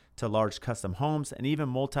projects to large custom homes and even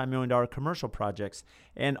multi-million-dollar commercial projects.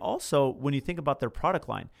 And also, when you think about their product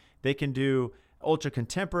line, they can do ultra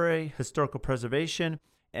contemporary, historical preservation,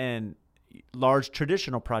 and large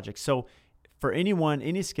traditional projects. So for anyone,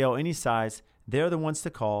 any scale, any size, they're the ones to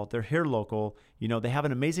call. They're here local. They have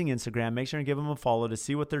an amazing Instagram. Make sure and give them a follow to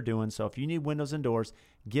see what they're doing. So if you need windows and doors,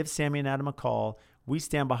 give Sammy and Adam a call. We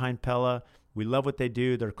stand behind Pella. We love what they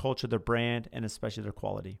do, their culture, their brand, and especially their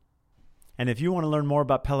quality. And if you want to learn more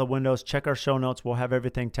about Pella Windows, check our show notes. We'll have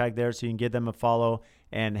everything tagged there so you can give them a follow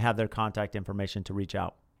and have their contact information to reach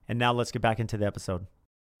out. And now let's get back into the episode.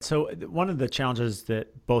 So one of the challenges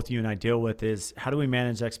that both you and I deal with is how do we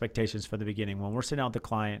manage expectations for the beginning? When we're sitting down with the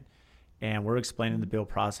client and we're explaining the build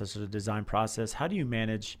process or the design process, how do you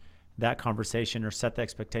manage that conversation or set the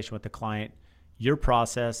expectation with the client, your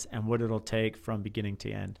process, and what it'll take from beginning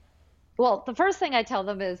to end? Well, the first thing I tell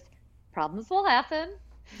them is problems will happen.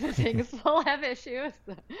 Things will have issues.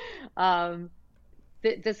 Um,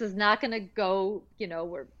 this is not going to go,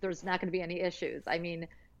 where there's not going to be any issues. I mean,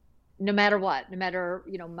 no matter what, no matter,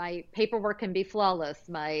 my paperwork can be flawless.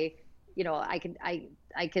 I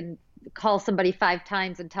can call somebody 5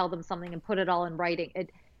 times and tell them something and put it all in writing.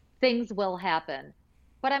 Things will happen,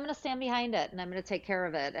 but I'm going to stand behind it and I'm going to take care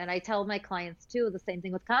of it. And I tell my clients too, the same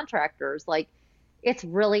thing with contractors. Like, it's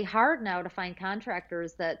really hard now to find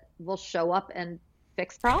contractors that will show up and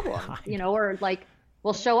fix problems, or like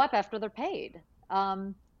will show up after they're paid.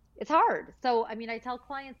 it's hard. So, I mean, I tell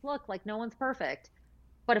clients, look, like no one's perfect.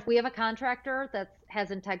 But if we have a contractor that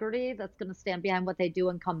has integrity, that's going to stand behind what they do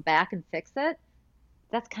and come back and fix it,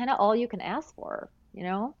 that's kind of all you can ask for, you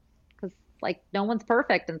know? Because like no one's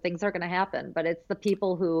perfect and things are going to happen, but it's the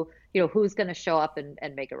people who, who's going to show up and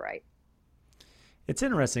make it right. It's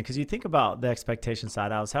interesting because you think about the expectation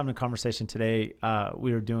side. I was having a conversation today.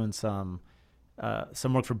 We were doing some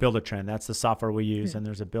work for Buildertrend. That's the software we use. And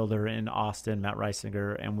there's a builder in Austin, Matt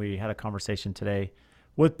Reisinger, and we had a conversation today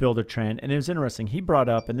with Buildertrend. And it was interesting. He brought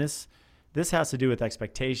up, and this has to do with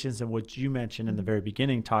expectations and what you mentioned in the very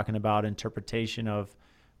beginning, talking about interpretation of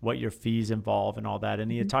what your fees involve and all that.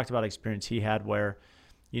 And he had talked about experience he had where,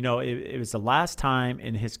 it was the last time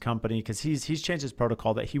in his company, because he's changed his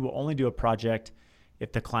protocol that he will only do a project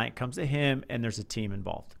if the client comes to him and there's a team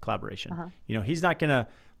involved, collaboration. He's not going to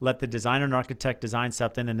let the designer and architect design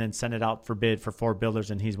something and then send it out for bid for 4 builders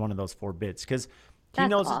and he's one of those 4 bids because he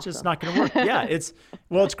knows awesome. It's just not going to work. Yeah, it's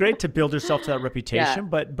great to build yourself to that reputation,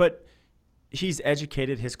 but he's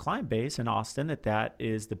educated his client base in Austin that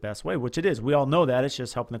is the best way, which it is. We all know that. It's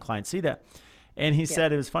just helping the client see that. And he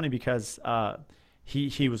said it was funny because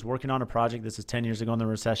he was working on a project. This is 10 years ago in the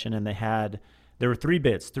recession, and there were 3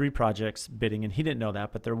 bids, 3 projects bidding, and he didn't know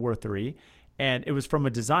that, but there were 3. And it was from a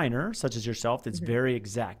designer such as yourself that's very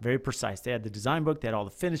exact, very precise. They had the design book, they had all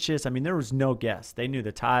the finishes. I mean, there was no guess. They knew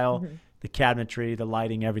the tile, the cabinetry, the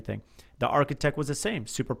lighting, everything. The architect was the same,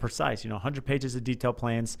 super precise, 100 pages of detailed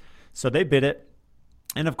plans. So they bid it.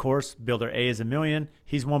 And of course, builder A is $1 million,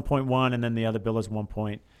 he's 1.1, and then the other builder is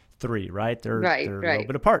 1.3, right? They're a little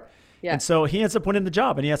bit apart. Yeah. And so he ends up winning the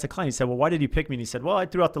job, and he asked the client, he said, well, why did you pick me? And he said, well, I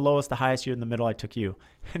threw out the lowest, the highest, you in the middle, I took you.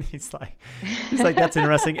 And he's like, that's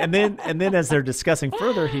interesting. And then as they're discussing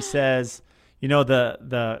further, he says,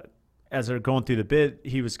 as they're going through the bid,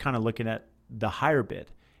 he was kind of looking at the higher bid.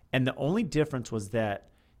 And the only difference was that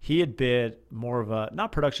he had bid more of a,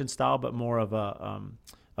 not production style, but more of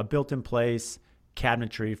a built in place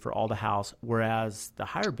cabinetry for all the house. Whereas the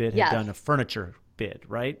higher bid had done a furniture bid,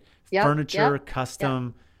 right? Furniture,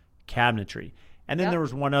 custom cabinetry. And then there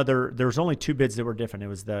was only 2 bids that were different. It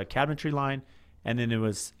was the cabinetry line, and then it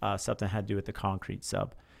was something that had to do with the concrete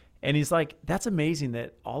sub. And he's like, that's amazing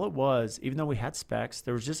that all it was, even though we had specs,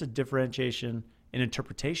 there was just a differentiation in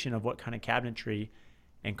interpretation of what kind of cabinetry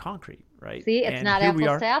and concrete, right? See, it's not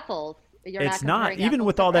apples to apples. It's not, even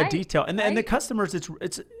with all that detail. And the customers,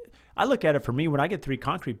 it's. I look at it for me, when I get 3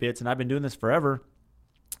 concrete bids, and I've been doing this forever,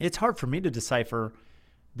 it's hard for me to decipher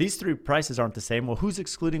these 3 prices aren't the same. Well, who's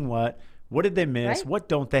excluding what? What did they miss? Right. What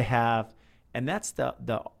don't they have? And that's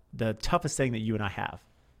the toughest thing that you and I have.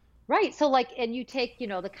 Right. So and you take,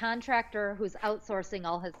 the contractor who's outsourcing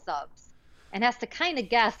all his subs and has to kind of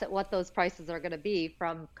guess at what those prices are going to be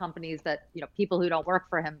from companies that, people who don't work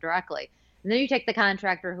for him directly. And then you take the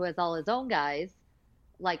contractor who has all his own guys,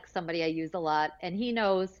 like somebody I use a lot, and he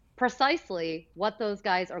knows precisely what those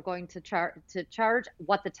guys are going to charge,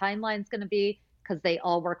 what the timeline's going to be, because they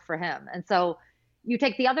all work for him. And so you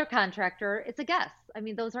take the other contractor, it's a guess. I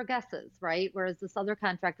mean, those are guesses, right? Whereas this other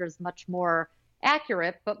contractor is much more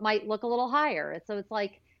accurate, but might look a little higher. And so it's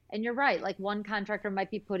like, and you're right, like one contractor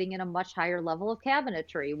might be putting in a much higher level of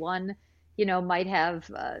cabinetry. One, might have,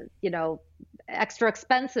 extra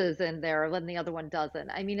expenses in there when the other one doesn't.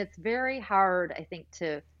 I mean, it's very hard, I think,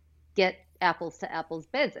 to get apples to apples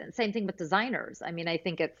bids. And same thing with designers. I mean, I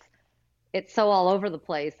think it's so all over the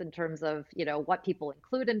place in terms of, what people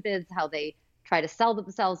include in bids, how they try to sell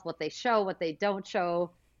themselves, what they show, what they don't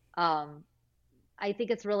show. I think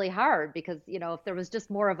it's really hard because, if there was just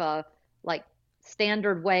more of a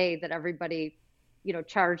standard way that everybody,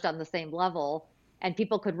 charged on the same level and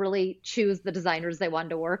people could really choose the designers they wanted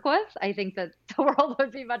to work with, I think that the world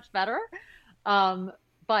would be much better.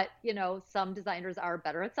 But, some designers are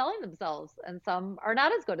better at selling themselves and some are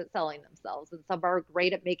not as good at selling themselves, and some are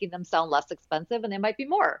great at making them sound less expensive and they might be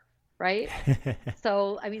more, right?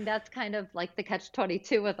 So, I mean, that's kind of like the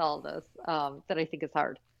catch-22 with all this that I think is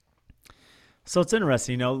hard. So it's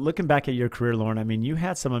interesting, looking back at your career, Lauren, I mean, you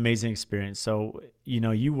had some amazing experience. So,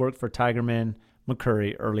 you worked for Tigerman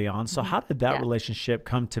McCurry early on. So how did that relationship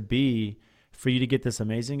come to be for you to get this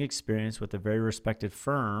amazing experience with a very respected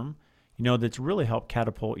firm, that's really helped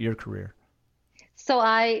catapult your career? So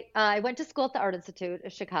I went to school at the Art Institute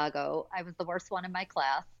of Chicago. I was the worst one in my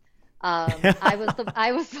class. I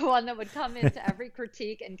was the one that would come into every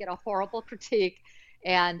critique and get a horrible critique.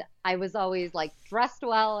 And I was always dressed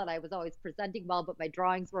well and I was always presenting well, but my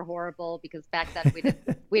drawings were horrible because back then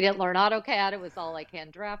we didn't learn AutoCAD. It was all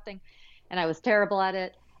hand drafting and I was terrible at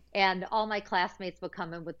it. And all my classmates would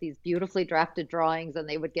come in with these beautifully drafted drawings and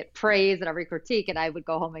they would get praise at every critique and I would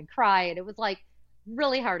go home and cry. And it was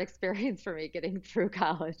really hard experience for me getting through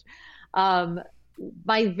college. Um,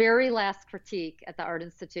 my very last critique at the Art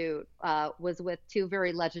Institute was with two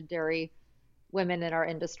very legendary women in our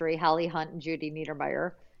industry, Holly Hunt and Judy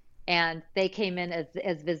Niedermeyer. And they came in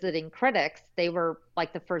as visiting critics. They were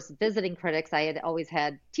like the first visiting critics. I had always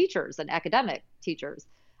had teachers and academic teachers.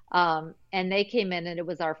 And they came in, and it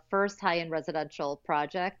was our first high-end residential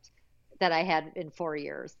project that I had in 4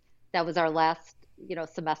 years. That was our last,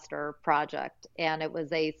 semester project, and it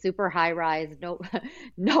was a super high-rise, no,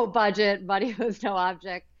 no budget, money was no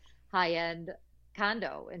object, high-end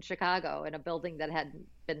condo in Chicago in a building that hadn't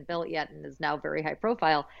been built yet and is now very high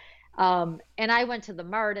profile. And I went to the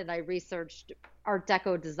Mart and I researched Art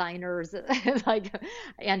Deco designers, like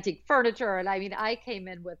antique furniture. And I mean, I came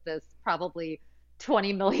in with this probably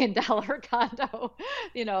 $20 million condo,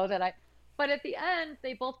 that but at the end,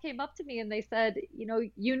 they both came up to me and they said,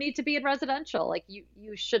 you need to be in residential. Like you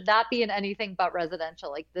should not be in anything but residential.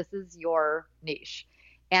 Like this is your niche.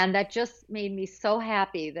 And that just made me so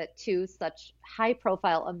happy that two such high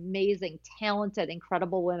profile, amazing, talented,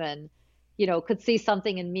 incredible women, could see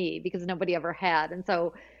something in me because nobody ever had. And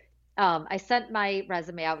so I sent my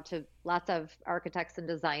resume out to lots of architects and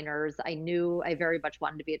designers. I knew I very much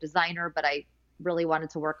wanted to be a designer, but I really wanted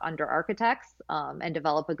to work under architects and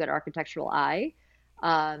develop a good architectural eye.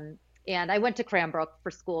 And I went to Cranbrook for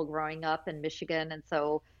school growing up in Michigan. And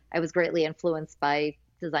so I was greatly influenced by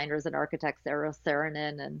designers and architects, Eero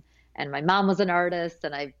Saarinen, and my mom was an artist,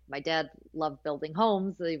 and my dad loved building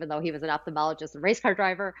homes, even though he was an ophthalmologist and race car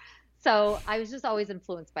driver. So I was just always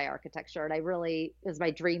influenced by architecture, and it was my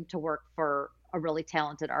dream to work for a really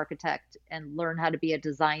talented architect and learn how to be a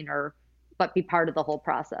designer, but be part of the whole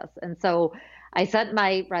process. And so I sent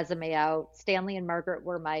my resume out. Stanley and Margaret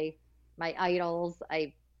were my idols.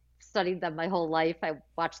 I studied them my whole life.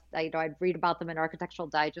 I'd read about them in Architectural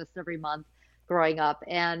Digest every month growing up,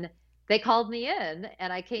 and they called me in,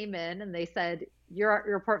 and I came in and they said,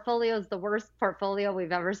 your portfolio is the worst portfolio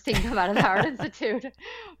we've ever seen come out of the Art Institute,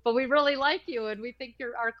 but we really like you, and we think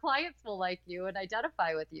our clients will like you and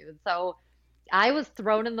identify with you. And so I was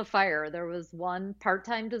thrown in the fire. There was one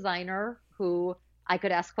part-time designer who I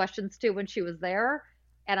could ask questions to when she was there,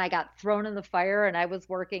 and I got thrown in the fire, and I was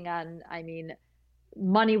working on, I mean,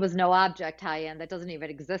 money was no object, high end, that doesn't even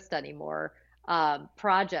exist anymore,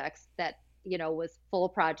 projects that, was full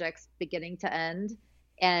projects beginning to end.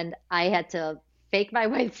 And I had to fake my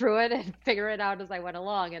way through it and figure it out as I went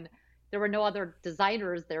along. And there were no other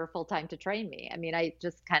designers there full time to train me. I mean, I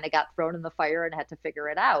just kind of got thrown in the fire and had to figure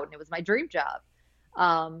it out. And it was my dream job.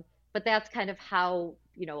 But that's kind of how,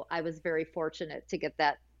 I was very fortunate to get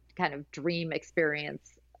that kind of dream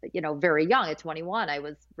experience, very young at 21. I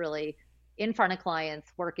was really in front of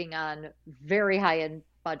clients working on very high end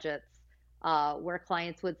budgets, where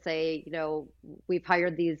clients would say, we've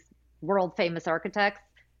hired these world famous architects,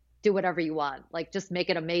 do whatever you want, like just make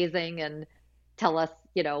it amazing and tell us,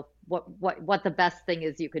 what the best thing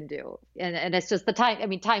is you can do. And it's just the time. I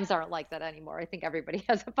mean, times aren't like that anymore. I think everybody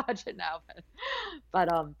has a budget now, but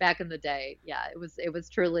back in the day, yeah, it was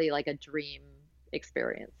truly like a dream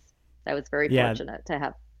experience. I was very fortunate to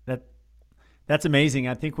have. That's amazing.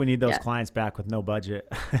 I think we need those Yeah. clients back with no budget.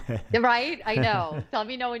 Right? I know. Tell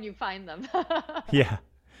me when you find them. Yeah.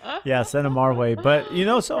 Yeah. Send them our way. But,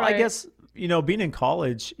 so I Right. guess, being in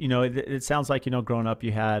college, it sounds like, growing up,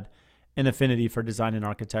 you had an affinity for design and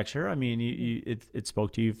architecture. I mean, it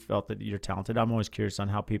spoke to you, felt that you're talented. I'm always curious on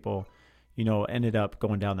how people, ended up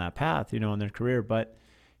going down that path, in their career. But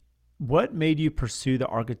what made you pursue the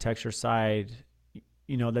architecture side?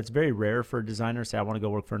 That's very rare for a designer to say, I want to go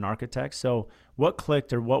work for an architect. So what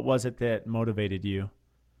clicked, or what was it that motivated you?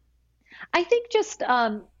 I think just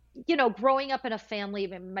growing up in a family,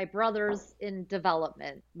 my brother's in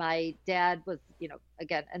development. My dad was,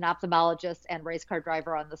 again, an ophthalmologist and race car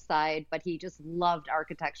driver on the side, but he just loved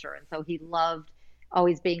architecture. And so he loved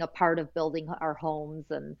always being a part of building our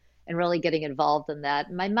homes and really getting involved in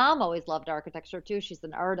that. My mom always loved architecture too. She's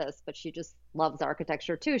an artist, but she just loves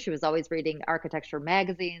architecture too. She was always reading architecture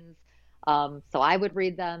magazines. So I would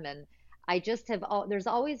read them. And I just there's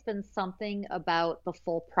always been something about the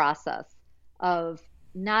full process of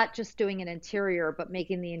not just doing an interior, but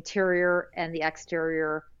making the interior and the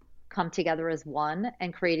exterior come together as one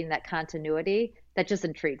and creating that continuity that just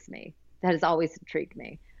intrigues me. That has always intrigued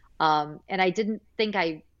me. And I didn't think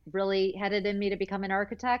I really had it in me to become an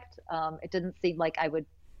architect. It didn't seem like I would,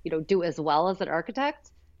 do as well as an architect,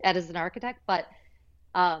 but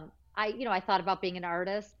I thought about being an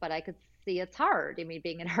artist, but I could see it's hard. I mean,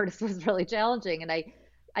 being an artist was really challenging. And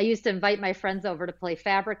I used to invite my friends over to play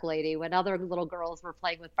Fabric Lady when other little girls were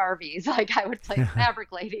playing with Barbies. Like I would play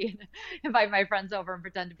Fabric Lady and invite my friends over and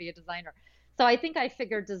pretend to be a designer. So I think I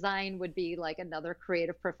figured design would be like another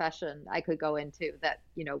creative profession I could go into that,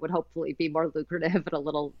 would hopefully be more lucrative and a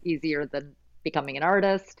little easier than becoming an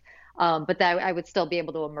artist. But that I would still be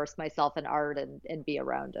able to immerse myself in art and be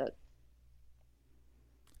around it.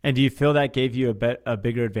 And do you feel that gave you a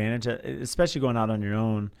bigger advantage, especially going out on your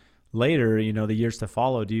own later, the years to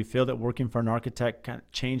follow? Do you feel that working for an architect kind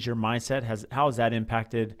of changed your mindset? How has that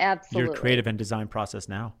impacted your Absolutely. creative and design process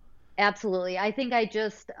now? Absolutely. I think I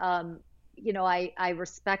just, I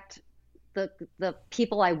respect the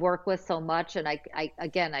people I work with so much. And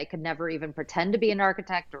again, I could never even pretend to be an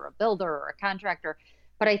architect or a builder or a contractor.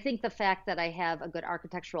 But I think the fact that I have a good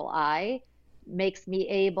architectural eye makes me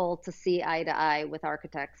able to see eye to eye with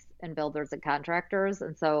architects and builders and contractors.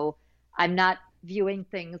 And so I'm not viewing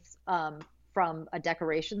things from a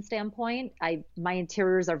decoration standpoint. My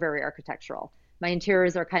interiors are very architectural. My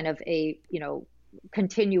interiors are kind of a,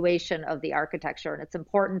 continuation of the architecture. And it's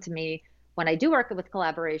important to me when I do work with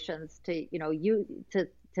collaborations to,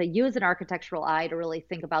 to use an architectural eye to really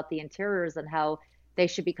think about the interiors and how they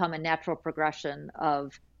should become a natural progression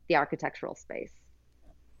of the architectural space.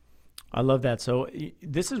 I love that. So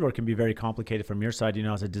this is where it can be very complicated from your side.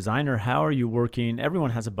 As a designer, how are you working? Everyone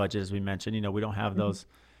has a budget, as we mentioned. We don't have those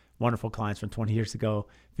wonderful clients from 20 years ago,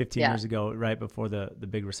 15 years ago, right before the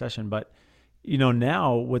big recession. But,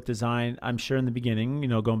 now with design, I'm sure in the beginning,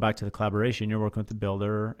 going back to the collaboration, you're working with the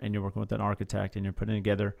builder and you're working with an architect and you're putting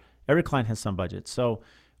together, every client has some budget. So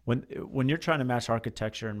when you're trying to match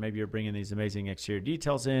architecture and maybe you're bringing these amazing exterior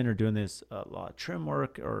details in or doing this a lot of trim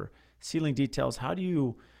work or ceiling details, how do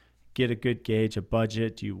you get a good gauge of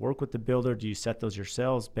budget? Do you work with the builder? Do you set those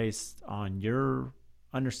yourselves based on your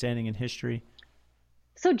understanding and history?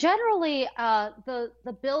 So generally,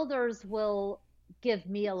 the builders will give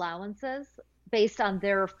me allowances based on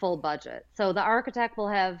their full budget. So the architect will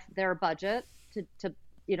have their budget to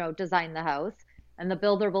design the house, and the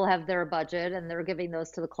builder will have their budget, and they're giving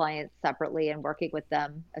those to the client separately and working with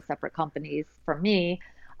them as separate companies from me.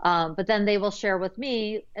 But then they will share with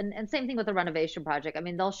me, and same thing with the renovation project. I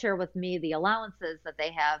mean, they'll share with me the allowances that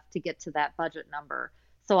they have to get to that budget number.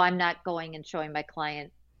 So I'm not going and showing my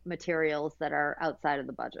client materials that are outside of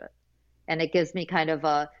the budget. And it gives me kind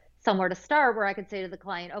of somewhere to start where I can say to the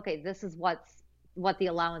client, okay, this is what the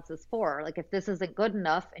allowance is for. Like if this isn't good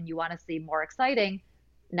enough and you want to see more exciting,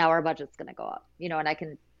 now our budget's going to go up. And I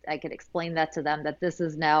can explain that to them that this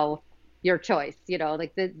is now your choice,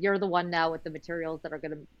 like you're the one now with the materials that are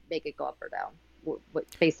going to make it go up or down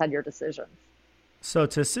based on your decisions. So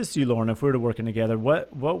to assist you, Lauren, if we were to working together,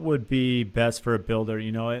 what would be best for a builder?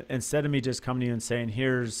 Instead of me just coming to you and saying,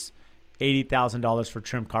 here's $80,000 for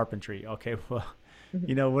trim carpentry. Okay, well,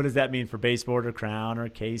 what does that mean for baseboard or crown or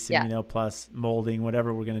casing, plus molding,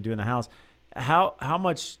 whatever we're going to do in the house? How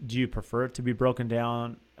much do you prefer it to be broken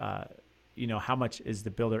down? How much is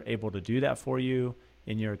the builder able to do that for you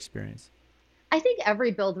in your experience? I think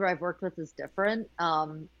every builder I've worked with is different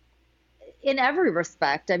in every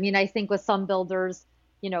respect. I mean, I think with some builders,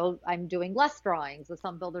 I'm doing less drawings. With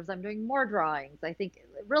some builders, I'm doing more drawings. I think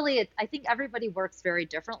I think everybody works very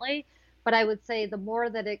differently. But I would say the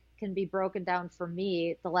more that it can be broken down for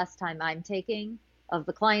me, the less time I'm taking of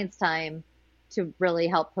the client's time to really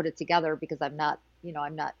help put it together because I'm not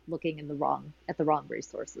looking at the wrong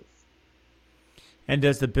resources. And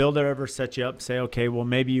does the builder ever set you up, say, okay, well,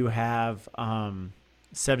 maybe you have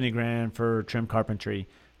 70 grand for trim carpentry.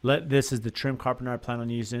 This is the trim carpenter I plan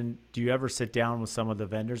on using. Do you ever sit down with some of the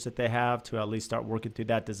vendors that they have to at least start working through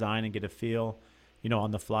that design and get a feel,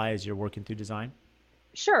 on the fly as you're working through design?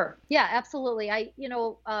 Sure. Yeah, absolutely.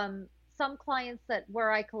 Some clients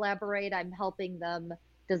where I collaborate, I'm helping them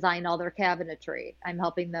design all their cabinetry. I'm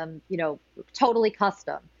helping them, totally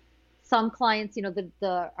custom. Some clients,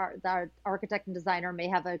 the architect and designer may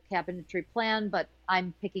have a cabinetry plan, but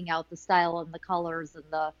I'm picking out the style and the colors and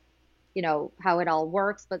the, how it all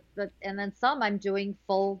works. And then some I'm doing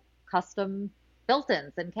full custom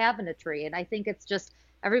built-ins and cabinetry. And I think it's just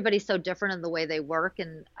everybody's so different in the way they work.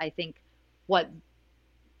 And I think what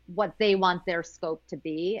they want their scope to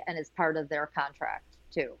be and is part of their contract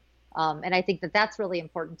too. And I think that's really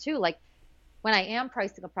important too. Like when I am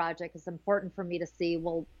pricing a project, it's important for me to see,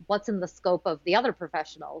 well, what's in the scope of the other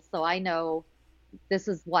professionals. So I know this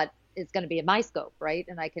is what is going to be in my scope, right?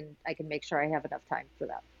 And I can make sure I have enough time for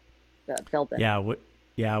that to build in.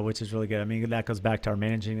 Yeah, which is really good. I mean, that goes back to our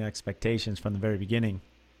managing expectations from the very beginning.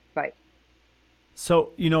 Right.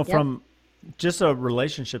 So, from Just a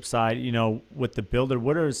relationship side, with the builder,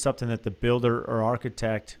 what is something that the builder or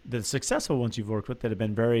architect, the successful ones you've worked with that have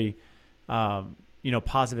been very,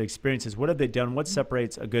 positive experiences, what have they done? What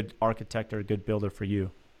separates a good architect or a good builder for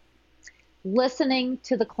you? Listening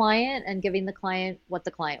to the client and giving the client what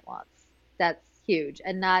the client wants. That's huge.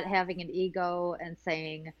 And not having an ego and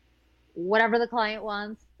saying, whatever the client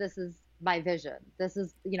wants, this is my vision. This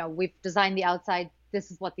is, we've designed the outside, this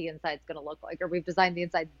is what the inside's going to look like. Or we've designed the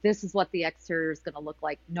inside, this is what the exterior is going to look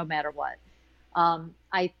like, no matter what.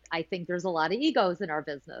 I think there's a lot of egos in our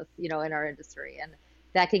business, in our industry, and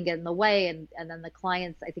that can get in the way. And then the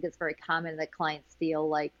clients, I think it's very common that clients feel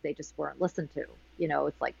like they just weren't listened to.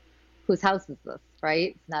 It's like, whose house is this,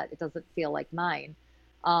 right? It doesn't feel like mine.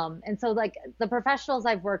 And so like the professionals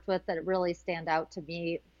I've worked with that really stand out to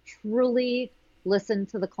me truly listen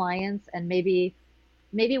to the clients, and maybe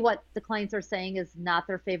what the clients are saying is not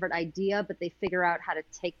their favorite idea, but they figure out how to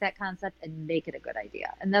take that concept and make it a good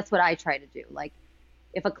idea. And that's what I try to do. Like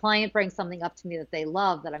if a client brings something up to me that they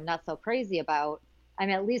love that I'm not so crazy about, I'm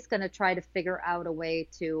at least going to try to figure out a way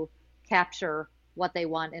to capture what they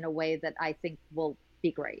want in a way that I think will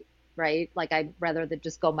be great, right? Like I'd rather than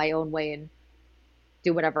just go my own way and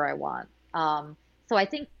do whatever I want. So I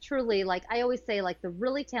think truly, like I always say, like the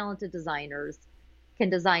really talented designers can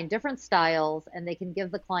design different styles and they can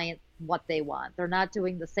give the client what they want. They're not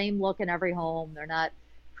doing the same look in every home. They're not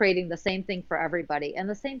creating the same thing for everybody. And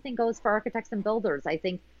the same thing goes for architects and builders. I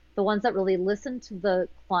think the ones that really listen to the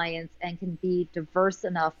clients and can be diverse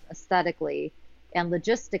enough aesthetically and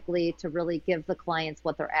logistically to really give the clients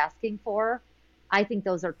what they're asking for, I think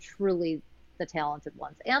those are truly the talented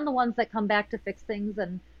ones, and the ones that come back to fix things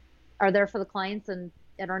and are there for the clients and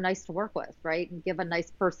are nice to work with, right? And give a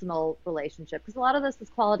nice personal relationship. Because a lot of this is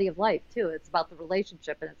quality of life too. It's about the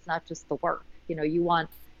relationship and it's not just the work. You want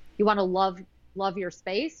to love your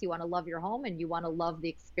space, you want to love your home, and you want to love the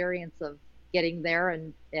experience of getting there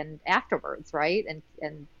and afterwards, right?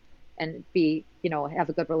 And be, have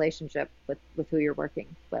a good relationship with who you're working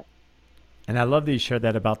with. And I love that you shared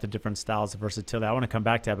that about the different styles of versatility. I want to come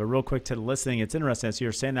back to that, but real quick to the listening, it's interesting. As you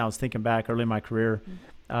were saying that, I was thinking back early in my career,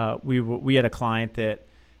 we had a client that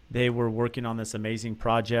they were working on this amazing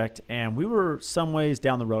project, and we were some ways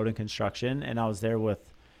down the road in construction, and I was there with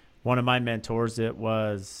one of my mentors. It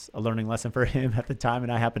was a learning lesson for him at the time,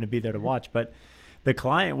 and I happened to be there to watch. But the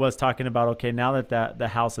client was talking about, okay, now that the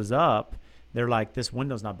house is up, they're like, this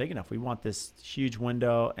window's not big enough. We want this huge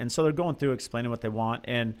window. And so they're going through explaining what they want.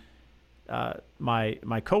 And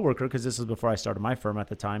my coworker, because this was before I started my firm at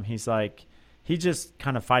the time, he's just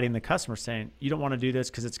kind of fighting the customer saying, you don't want to do this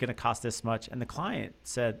because it's going to cost this much. And the client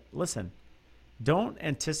said, listen, don't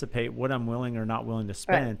anticipate what I'm willing or not willing to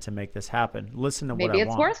spend to make this happen. Listen to what I want. Maybe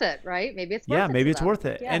it's worth it, right? Maybe it's worth it. Yeah, maybe it's worth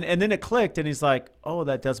it. Yeah. And then it clicked, and he's like, oh,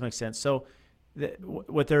 that does make sense. So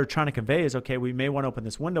what they're trying to convey is, okay, we may want to open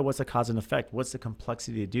this window. What's the cause and effect? What's the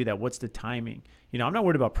complexity to do that? What's the timing? I'm not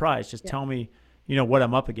worried about price. Just tell me, what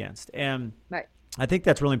I'm up against. And I think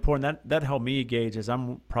that's really important. That helped me gauge as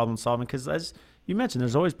I'm problem solving, because as you mentioned,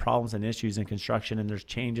 there's always problems and issues in construction, and there's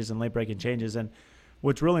changes and late breaking changes. And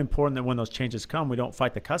what's really important that when those changes come, we don't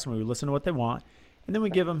fight the customer. We listen to what they want, and then we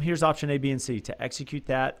give them, here's option A, B, and C to execute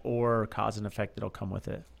that, or cause and effect that'll come with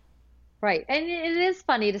it. Right. And it is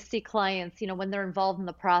funny to see clients, when they're involved in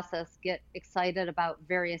the process, get excited about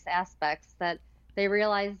various aspects that they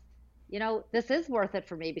realize, this is worth it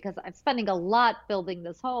for me because I'm spending a lot building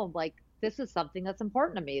this home. Like, this is something that's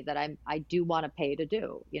important to me that I do want to pay to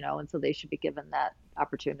do, and so they should be given that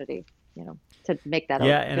opportunity, to make that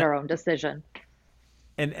their own decision.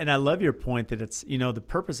 And I love your point that it's, the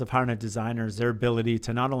purpose of hiring a designer is their ability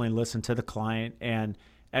to not only listen to the client and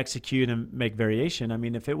execute and make variation. I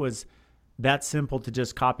mean, if it was that simple to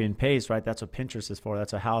just copy and paste, right? That's what Pinterest is for.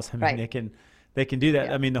 That's a house. I mean, they can do that.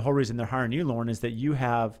 Yeah. I mean, the whole reason they're hiring you, Lauren, is that you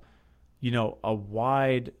have, a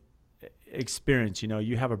wide experience.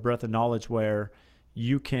 You have a breadth of knowledge where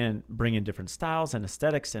you can bring in different styles and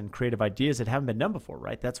aesthetics and creative ideas that haven't been done before,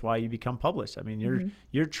 right? That's why you become published. I mean,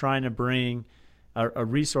 you're trying to bring a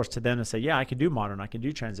resource to them to say, yeah, I can do modern, I can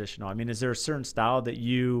do transitional. I mean, is there a certain style that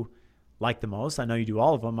you like the most? I know you do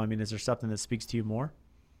all of them. I mean, is there something that speaks to you more?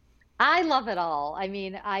 I love it all. I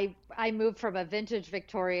mean, I moved from a vintage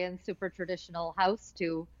Victorian, super traditional house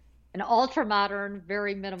to an ultra modern,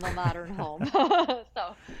 very minimal modern home.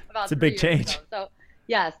 So about it's a big change. Ago. So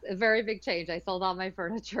yes, a very big change. I sold all my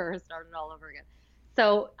furniture, started all over again.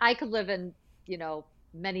 So I could live in,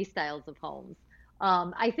 many styles of homes.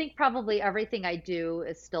 I think probably everything I do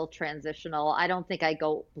is still transitional. I don't think I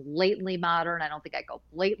go blatantly modern. I don't think I go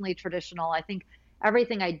blatantly traditional. I think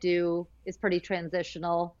everything I do is pretty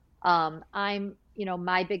transitional.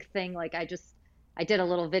 My big thing, like I did a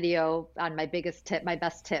little video on my biggest tip, my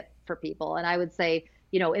best tip for people. And I would say,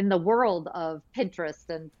 in the world of Pinterest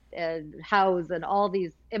and House and all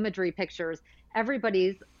these imagery pictures,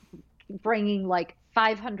 everybody's bringing like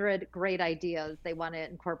 500 great ideas they want to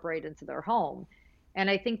incorporate into their home. And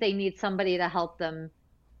I think they need somebody to help them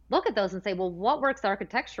look at those and say, well, what works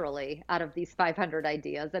architecturally out of these 500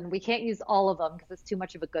 ideas? And we can't use all of them because it's too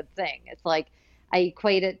much of a good thing. It's like I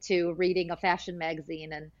equate it to reading a fashion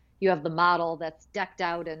magazine, and you have the model that's decked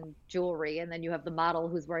out in jewelry, and then you have the model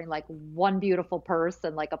who's wearing like one beautiful purse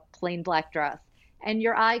and like a plain black dress. And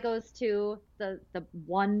your eye goes to the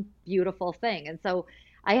one beautiful thing. And so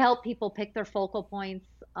I help people pick their focal points,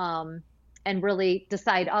 and really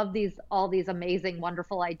decide of all these amazing,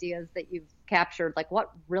 wonderful ideas that you've captured, like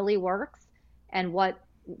what really works and what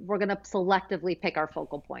we're going to selectively pick our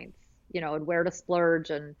focal points, and where to splurge,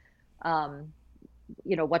 and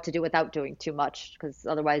what to do without doing too much, because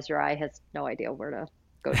otherwise your eye has no idea where to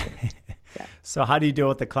go to. Yeah. So how do you deal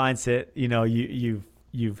with the clients that,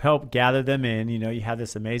 you've helped gather them in, you have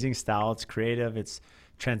this amazing style, it's creative, it's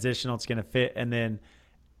transitional, it's going to fit. And then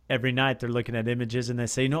every night they're looking at images and they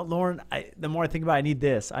say, Lauren, the more I think about it, I need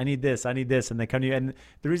this, I need this, I need this. And they come to you. And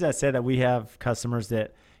the reason I say that, we have customers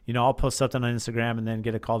that, I'll post something on Instagram and then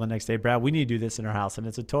get a call the next day, Brad, we need to do this in our house. And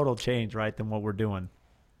it's a total change, right, than what we're doing.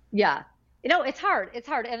 Yeah. It's hard. It's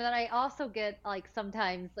hard. And then I also get like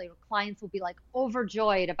sometimes like clients will be like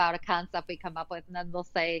overjoyed about a concept we come up with. And then they'll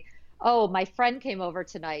say, oh, my friend came over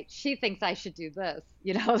tonight. She thinks I should do this.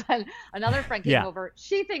 Then another friend came over.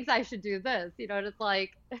 She thinks I should do this. And it's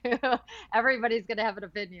like everybody's going to have an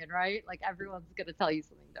opinion, right? Like everyone's going to tell you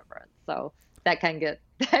something different. So that can get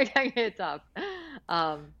tough.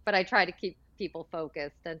 But I try to keep people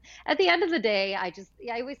focused. And at the end of the day, I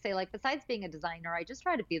always say, like, besides being a designer, I just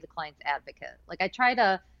try to be the client's advocate. Like I try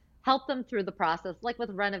to help them through the process. Like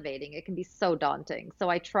with renovating, it can be so daunting. So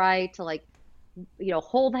I try to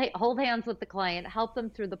hold hands with the client, help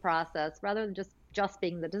them through the process rather than just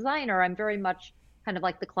being the designer. I'm very much kind of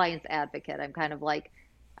like the client's advocate. I'm kind of like,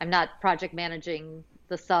 I'm not project managing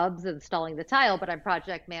the subs, installing the tile, but I'm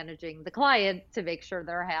project managing the client to make sure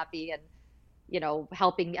they're happy, and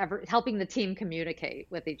helping the team communicate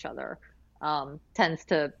with each other tends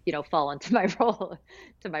to fall into my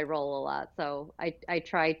role a lot. So I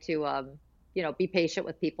try to be patient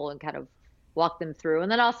with people and kind of walk them through,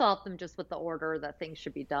 and then also help them just with the order that things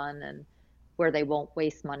should be done, and where they won't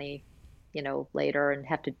waste money later and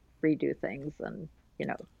have to redo things, and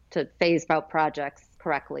to phase out projects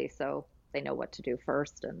correctly so they know what to do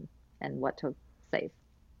first and what to save.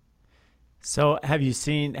 So have you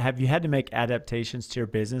had to make adaptations to your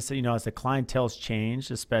business? As the clientele's changed,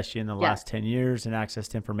 especially in the last 10 years, and access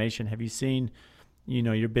to information, have you seen,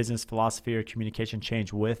 your business philosophy or communication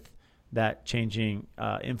change with that changing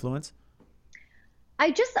influence?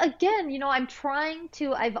 I'm trying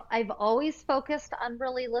to, I've always focused on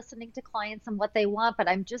really listening to clients and what they want, but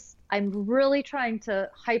I'm really trying to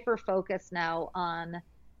hyper focus now on,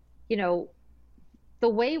 the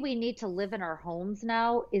way we need to live in our homes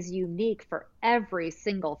now is unique for every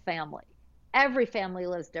single family. Every family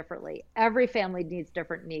lives differently. Every family needs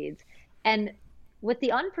different needs. And with the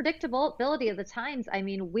unpredictability of the times, I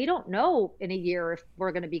mean, we don't know in a year if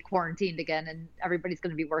we're going to be quarantined again and everybody's going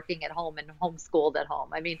to be working at home and homeschooled at home.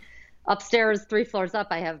 I mean, upstairs, 3 floors up,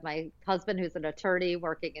 I have my husband who's an attorney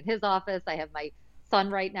working in his office. I have my son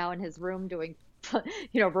right now in his room doing,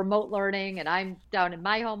 remote learning, and I'm down in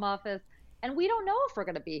my home office. And we don't know if we're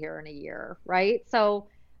going to be here in a year, right? So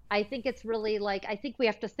I think it's really I think we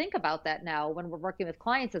have to think about that now when we're working with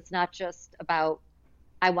clients. It's not just about,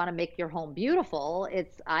 I want to make your home beautiful.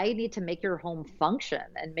 It's, I need to make your home function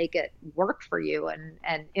and make it work for you.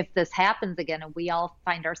 And if this happens again and we all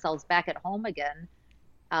find ourselves back at home again,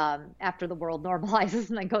 after the world normalizes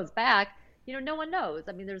and then goes back, no one knows.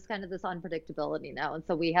 I mean, there's kind of this unpredictability now. And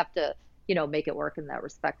so we have to, make it work in that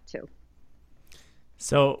respect too.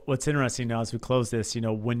 So what's interesting now as we close this,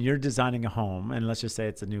 when you're designing a home, and let's just say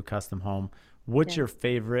it's a new custom home, what's your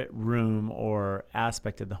favorite room or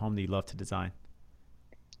aspect of the home that you love to design?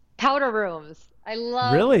 Powder rooms. I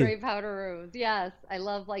love great powder rooms. Yes. I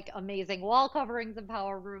love amazing wall coverings in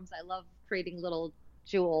powder rooms. I love creating little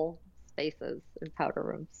jewel spaces in powder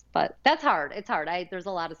rooms, but that's hard. It's hard. There's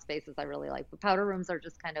a lot of spaces I really like, but powder rooms are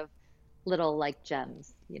just kind of little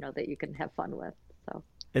gems, that you can have fun with. So.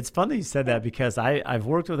 It's fun that you said that, because I've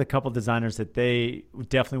worked with a couple designers that they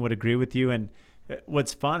definitely would agree with you. And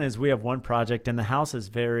what's fun is we have one project and the house is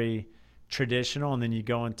very traditional, and then you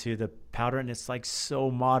go into the powder and it's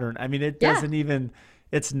so modern. I mean, it doesn't even,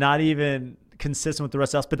 it's not even consistent with the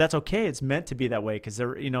rest else, but that's okay. It's meant to be that way because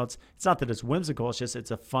they're, it's not that it's whimsical. It's just,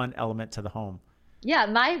 it's a fun element to the home. Yeah,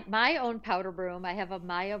 my own powder room. I have a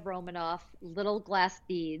Maya Romanoff little glass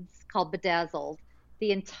beads called Bedazzled.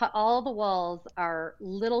 All the walls are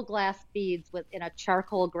little glass beads in a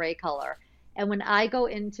charcoal gray color. And when I go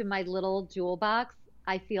into my little jewel box,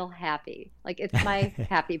 I feel happy. Like it's my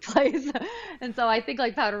happy place. And so I think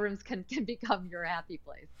like powder rooms can become your happy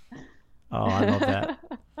place. Oh, I love that.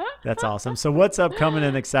 That's awesome. So what's upcoming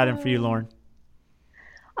and exciting for you, Lauren?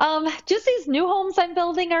 Just these new homes I'm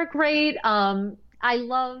building are great. I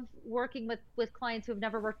love working with clients who have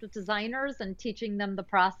never worked with designers and teaching them the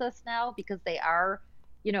process now because they are,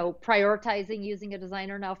 prioritizing using a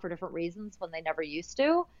designer now for different reasons when they never used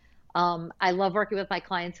to. I love working with my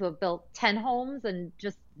clients who have built 10 homes and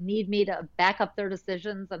just need me to back up their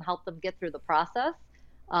decisions and help them get through the process,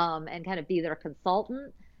 and kind of be their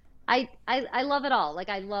consultant. I love it all. Like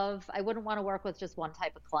I wouldn't want to work with just one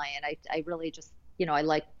type of client. I really just, I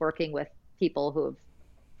like working with people who have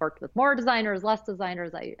worked with more designers, less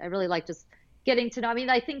designers. I really like just getting to know. I mean,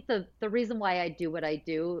 I think the reason why I do what I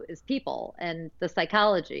do is people and the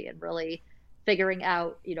psychology and really figuring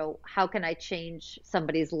out, how can I change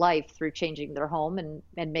somebody's life through changing their home and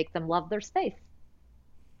make them love their space.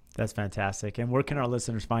 That's fantastic. And where can our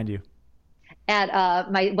listeners find you? At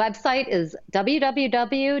my website is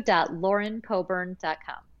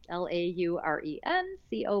www.laurencoburn.com.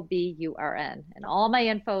 LaurenCoburn, and all my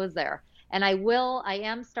info is there. And I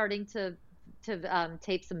am starting to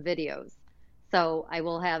tape some videos. So I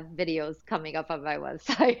will have videos coming up on my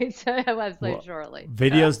website, shortly.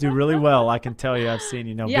 Videos do really well. I can tell you, I've seen,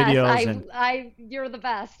 yes, videos. You're the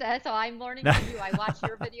best. So I'm learning from you. I watch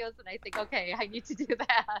your videos and I think, okay, I need to do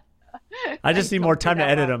that. I just need more time to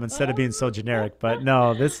edit them instead of being so generic. But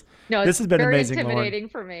no, this has been amazing, Lauren. It's intimidating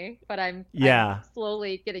for me, but I'm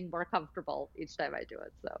slowly getting more comfortable each time I do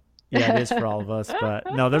it. So. Yeah, it is for all of us.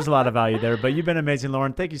 But no, there's a lot of value there. But you've been amazing,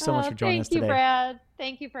 Lauren. Thank you so much for joining us today. Thank you, Brad.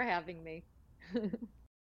 Thank you for having me.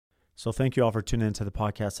 So thank you all for tuning into the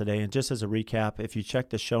podcast today. And just as a recap, if you check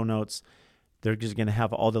the show notes, they're just going to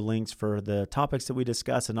have all the links for the topics that we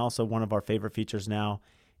discuss. And also one of our favorite features now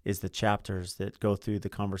is the chapters that go through the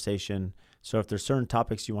conversation. So if there's certain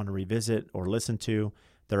topics you want to revisit or listen to,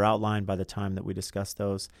 they're outlined by the time that we discuss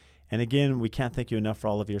those. And again, we can't thank you enough for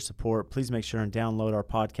all of your support. Please make sure and download our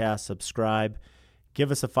podcast, subscribe,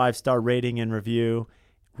 give us a 5-star rating and review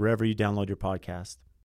wherever you download your podcast.